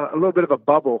kind of a little bit of a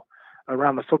bubble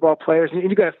around the football players. And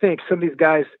you got to think, some of these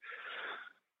guys,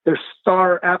 they're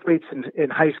star athletes in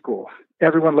high school.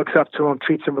 Everyone looks up to them,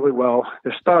 treats them really well.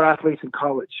 They're star athletes in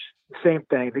college. Same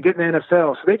thing. They get in the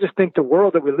NFL. So they just think the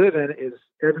world that we live in is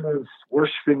everyone's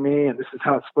worshiping me and this is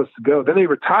how it's supposed to go. Then they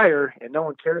retire and no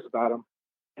one cares about them.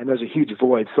 And there's a huge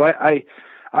void. So I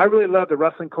really love the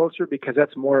wrestling culture because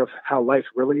that's more of how life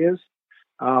really is.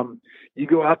 You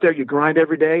go out there, you grind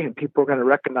every day, and people are going to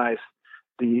recognize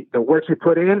the work you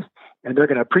put in, and they're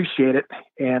going to appreciate it.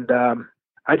 And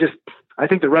I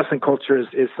think the wrestling culture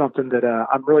is something that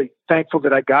I'm really thankful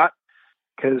that I got,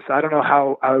 because I don't know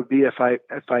how I would be if I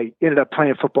ended up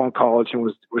playing football in college and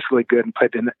was really good and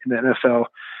played in the NFL.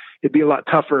 It'd be a lot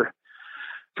tougher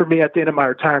for me at the end of my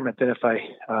retirement than if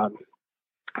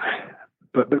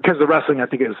but because of wrestling, I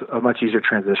think it was a much easier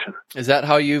transition. Is that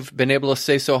how you've been able to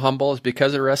stay so humble, is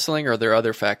because of wrestling, or are there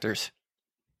other factors?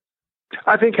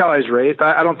 I think how I was raised.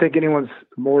 I don't think anyone's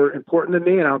more important than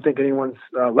me, and I don't think anyone's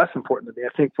less important than me.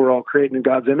 I think we're all created in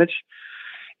God's image,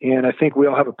 and I think we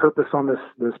all have a purpose on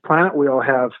this planet. We all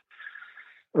have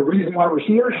a reason why we're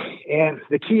here, and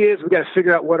the key is we got to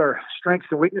figure out what our strengths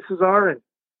and weaknesses are, and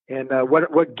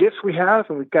what gifts we have,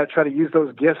 and we've got to try to use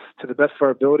those gifts to the best of our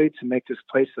ability to make this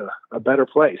place a better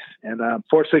place. And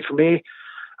fortunately for me,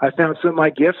 I found some of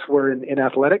my gifts were in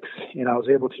athletics, and I was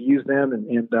able to use them.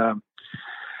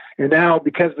 And now,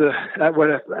 because what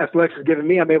athletics has given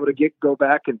me, I'm able to go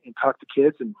back and talk to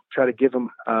kids and try to give them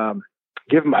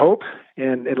hope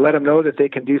and let them know that they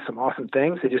can do some awesome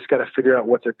things. They just got to figure out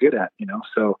what they're good at,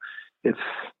 So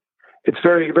it's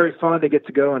very, very fun to get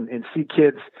to go and see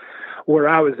kids where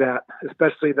I was at,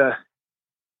 especially the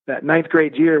that ninth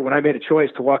grade year when I made a choice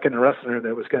to walk in the wrestling room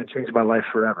that was going to change my life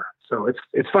forever. So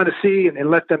it's fun to see and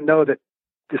let them know that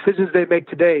decisions they make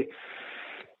today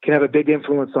can have a big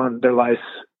influence on their lives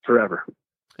forever.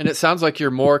 And it sounds like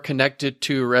you're more connected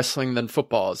to wrestling than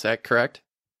football. Is that correct?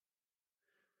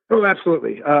 Oh,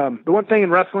 absolutely. The one thing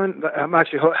in wrestling, I'm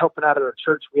actually helping out at our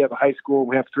church. We have a high school.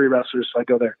 We have 3 wrestlers, so I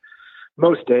go there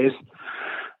most days.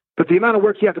 But the amount of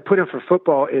work you have to put in for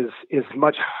football is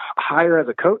much higher as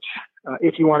a coach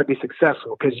if you want to be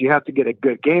successful, because you have to get a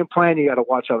good game plan. You got to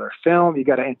watch all their film. You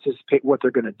got to anticipate what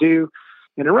they're going to do.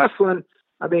 And in wrestling,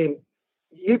 I mean,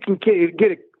 you can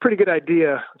get a pretty good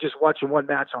idea just watching one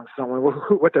match on someone,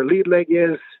 what their lead leg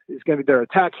is going to be their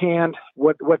attack hand,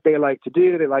 what they like to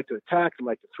do. They like to attack, they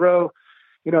like to throw,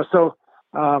 so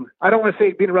I don't want to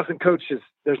say being a wrestling coach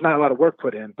there's not a lot of work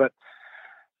put in, but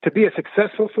to be a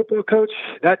successful football coach,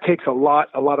 that takes a lot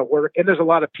of work. And there's a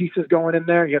lot of pieces going in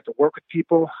there. You have to work with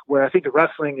people, where I think the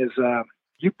wrestling is,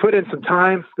 you put in some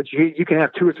time, but you can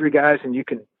have 2 or 3 guys and you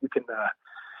can get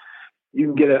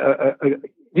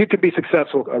you could be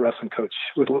successful a wrestling coach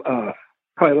with probably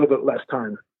a little bit less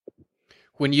time.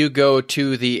 When you go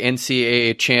to the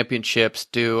NCAA championships,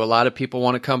 do a lot of people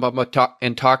want to come up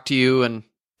and talk to you and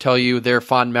tell you their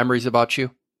fond memories about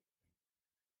you?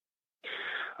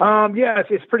 Yeah,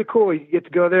 it's pretty cool. You get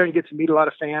to go there and you get to meet a lot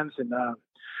of fans. And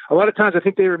a lot of times I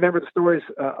think they remember the stories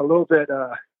a little bit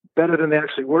better than they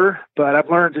actually were. But I've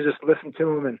learned to just listen to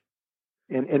them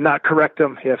and not correct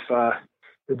them if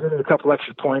they're doing a couple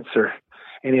extra points or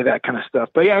any of that kind of stuff.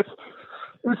 But yeah,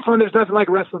 it's fun. There's nothing like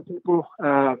wrestling people,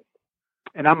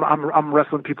 and I'm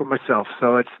wrestling people myself.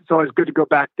 So it's always good to go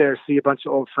back there, see a bunch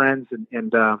of old friends,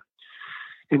 and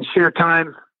share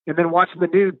time, and then watching the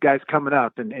new guys coming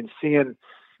up and seeing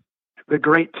the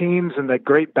great teams and the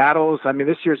great battles. I mean,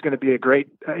 this year is going to be a great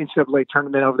NCAA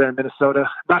tournament over there in Minnesota.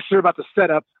 Not sure about the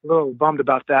setup. A little bummed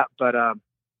about that, but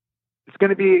it's going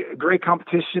to be a great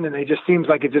competition, and it just seems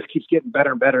like it just keeps getting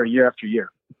better and better year after year.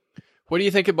 What do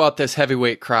you think about this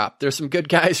heavyweight crop? There's some good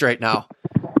guys right now.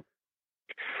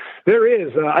 There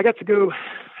is. I got to go,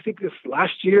 I think this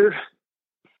last year,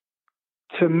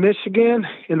 to Michigan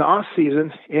in the off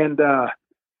season, and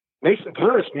Mason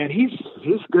Paris, man, he's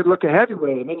a good looking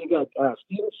heavyweight. And then you got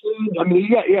Stevenson. I mean, you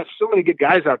got so many good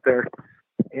guys out there,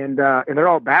 and they're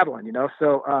all battling,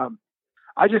 So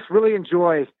I just really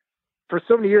enjoy. For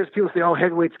so many years, people say, "Oh,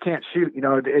 heavyweights can't shoot.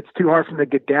 It's too hard for them to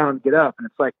get down and get up." And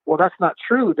it's like, well, that's not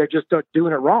true. They're just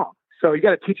doing it wrong. So you got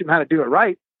to teach them how to do it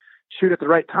right, shoot at the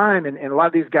right time. And a lot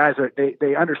of these guys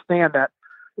they understand that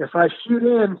if I shoot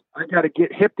in, I got to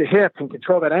get hip to hip and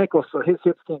control that ankle so his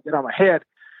hips can't get on my head.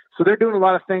 So they're doing a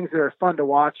lot of things that are fun to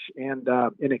watch and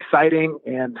exciting.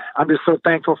 And I'm just so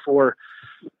thankful for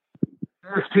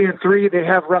ESPN3, they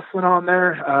have wrestling on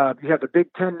there. You have the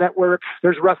Big Ten Network.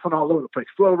 There's wrestling all over the place.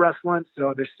 Flow wrestling.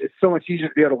 So it's so much easier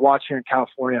to be able to watch here in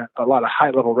California a lot of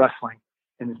high-level wrestling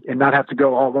and not have to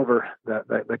go all over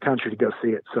the country to go see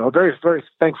it. So very, very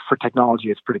thankful for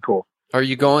technology. It's pretty cool. Are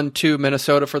you going to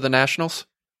Minnesota for the Nationals?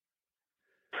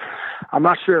 I'm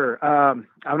not sure. I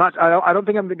don't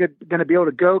think I'm going to be able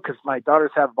to go because my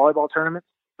daughters have volleyball tournaments.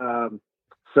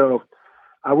 So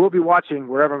I will be watching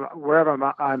wherever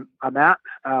I'm at.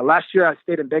 Last year I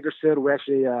stayed in Bakersfield. We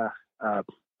actually, a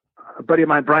buddy of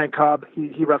mine, Brian Cobb,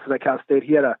 he wrestled at Cal State.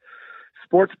 He had a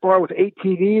sports bar with 8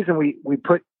 TVs, and we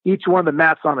put each one of the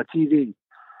mats on a TV.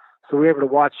 So we were able to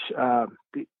watch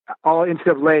all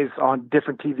NCAAs on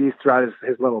different TVs throughout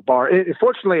his little bar.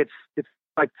 Fortunately, it's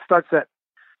like starts at,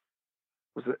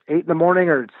 was it 8 in the morning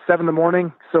or 7 in the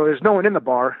morning? So there's no one in the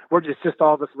bar. We're just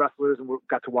all of us wrestlers, and we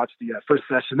got to watch the first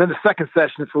session. Then the second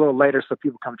session, it's a little later, so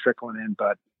people come trickling in.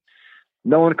 But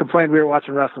no one complained we were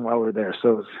watching wrestling while we were there, so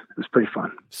it was pretty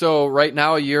fun. So right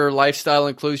now, your lifestyle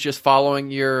includes just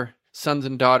following your sons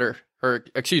and daughters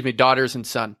and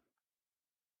son.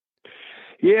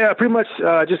 Yeah, pretty much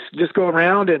just go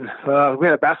around, and we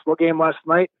had a basketball game last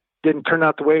night. Didn't turn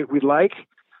out the way we'd like.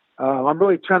 I'm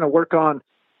really trying to work on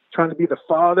trying to be the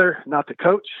father, not the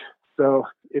coach. So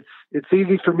it's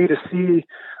easy for me to see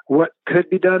what could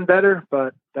be done better,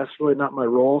 but that's really not my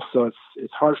role. So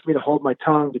it's hard for me to hold my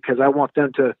tongue because I want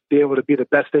them to be able to be the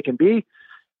best they can be.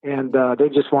 And they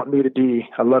just want me to be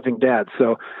a loving dad.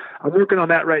 So I'm working on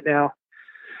that right now.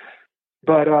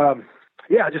 But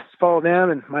yeah, just follow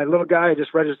them. And my little guy, I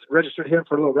just registered him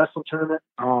for a little wrestling tournament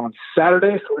on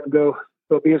Saturday. So we're going to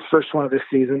it'll be his first one of this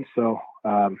season. So,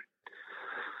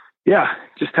 yeah,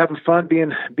 just having fun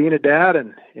being a dad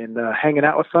and hanging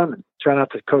out with them and trying not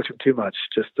to coach them too much,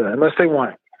 just unless they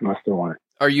want it.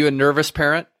 Are you a nervous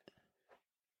parent?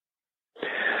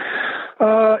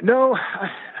 No,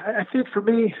 I think for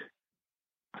me,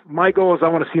 my goal is I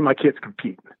want to see my kids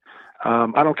compete.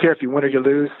 I don't care if you win or you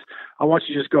lose. I want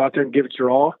you to just go out there and give it your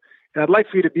all. And I'd like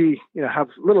for you to be, have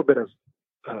a little bit of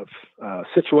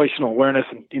situational awareness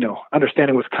and,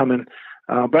 understanding what's coming.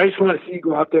 But I just want to see you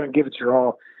go out there and give it your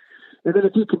all. And then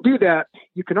if you can do that,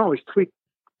 you can always tweak,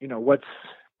 you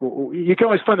can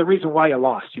always find the reason why you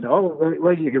lost,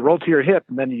 well, you rolled to your hip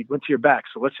and then you went to your back.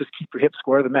 So let's just keep your hip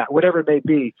square to the mat, whatever it may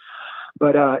be.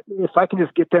 But if I can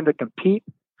just get them to compete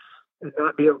and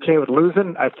not be okay with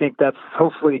losing, I think that's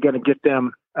hopefully going to get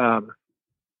them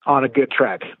on a good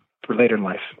track for later in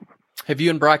life. Have you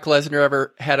and Brock Lesnar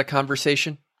ever had a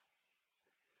conversation?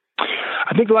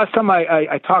 I think the last time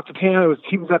I talked to him,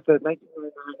 he was at the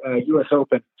 1999 U.S.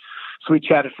 Open, so we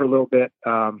chatted for a little bit.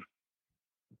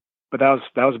 But that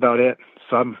was about it.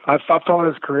 So I've followed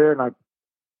his career, and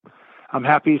I'm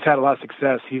happy he's had a lot of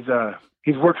success.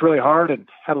 He's worked really hard and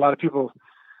had a lot of people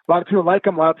like him,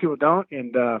 a lot of people don't,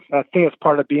 and I think it's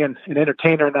part of being an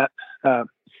entertainer in that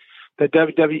the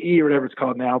WWE or whatever it's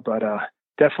called now. But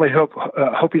definitely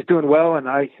hope he's doing well, and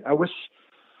I wish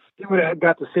he would have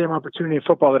got the same opportunity in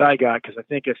football that I got, because I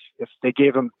think if they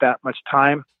gave him that much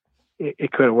time,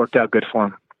 it could have worked out good for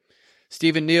him.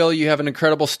 Stephen Neal, you have an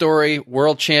incredible story,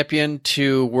 world champion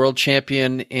to world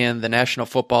champion in the National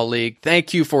Football League.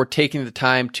 Thank you for taking the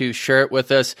time to share it with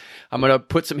us. I'm going to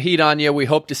put some heat on you. We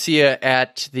hope to see you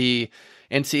at the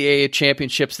NCAA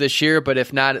championships this year, but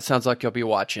if not, it sounds like you'll be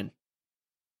watching.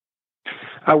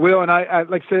 I will, and I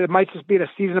like I said, it might just be in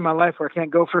a season of my life where I can't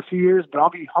go for a few years, but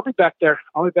I'll be back there.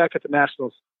 I'll be back at the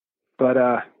Nationals, but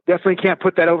definitely can't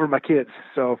put that over my kids.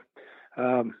 So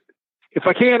if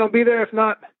I can, I'll be there. If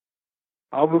not,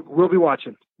 we'll be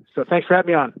watching. So thanks for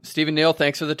having me on. Stephen Neal,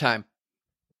 thanks for the time.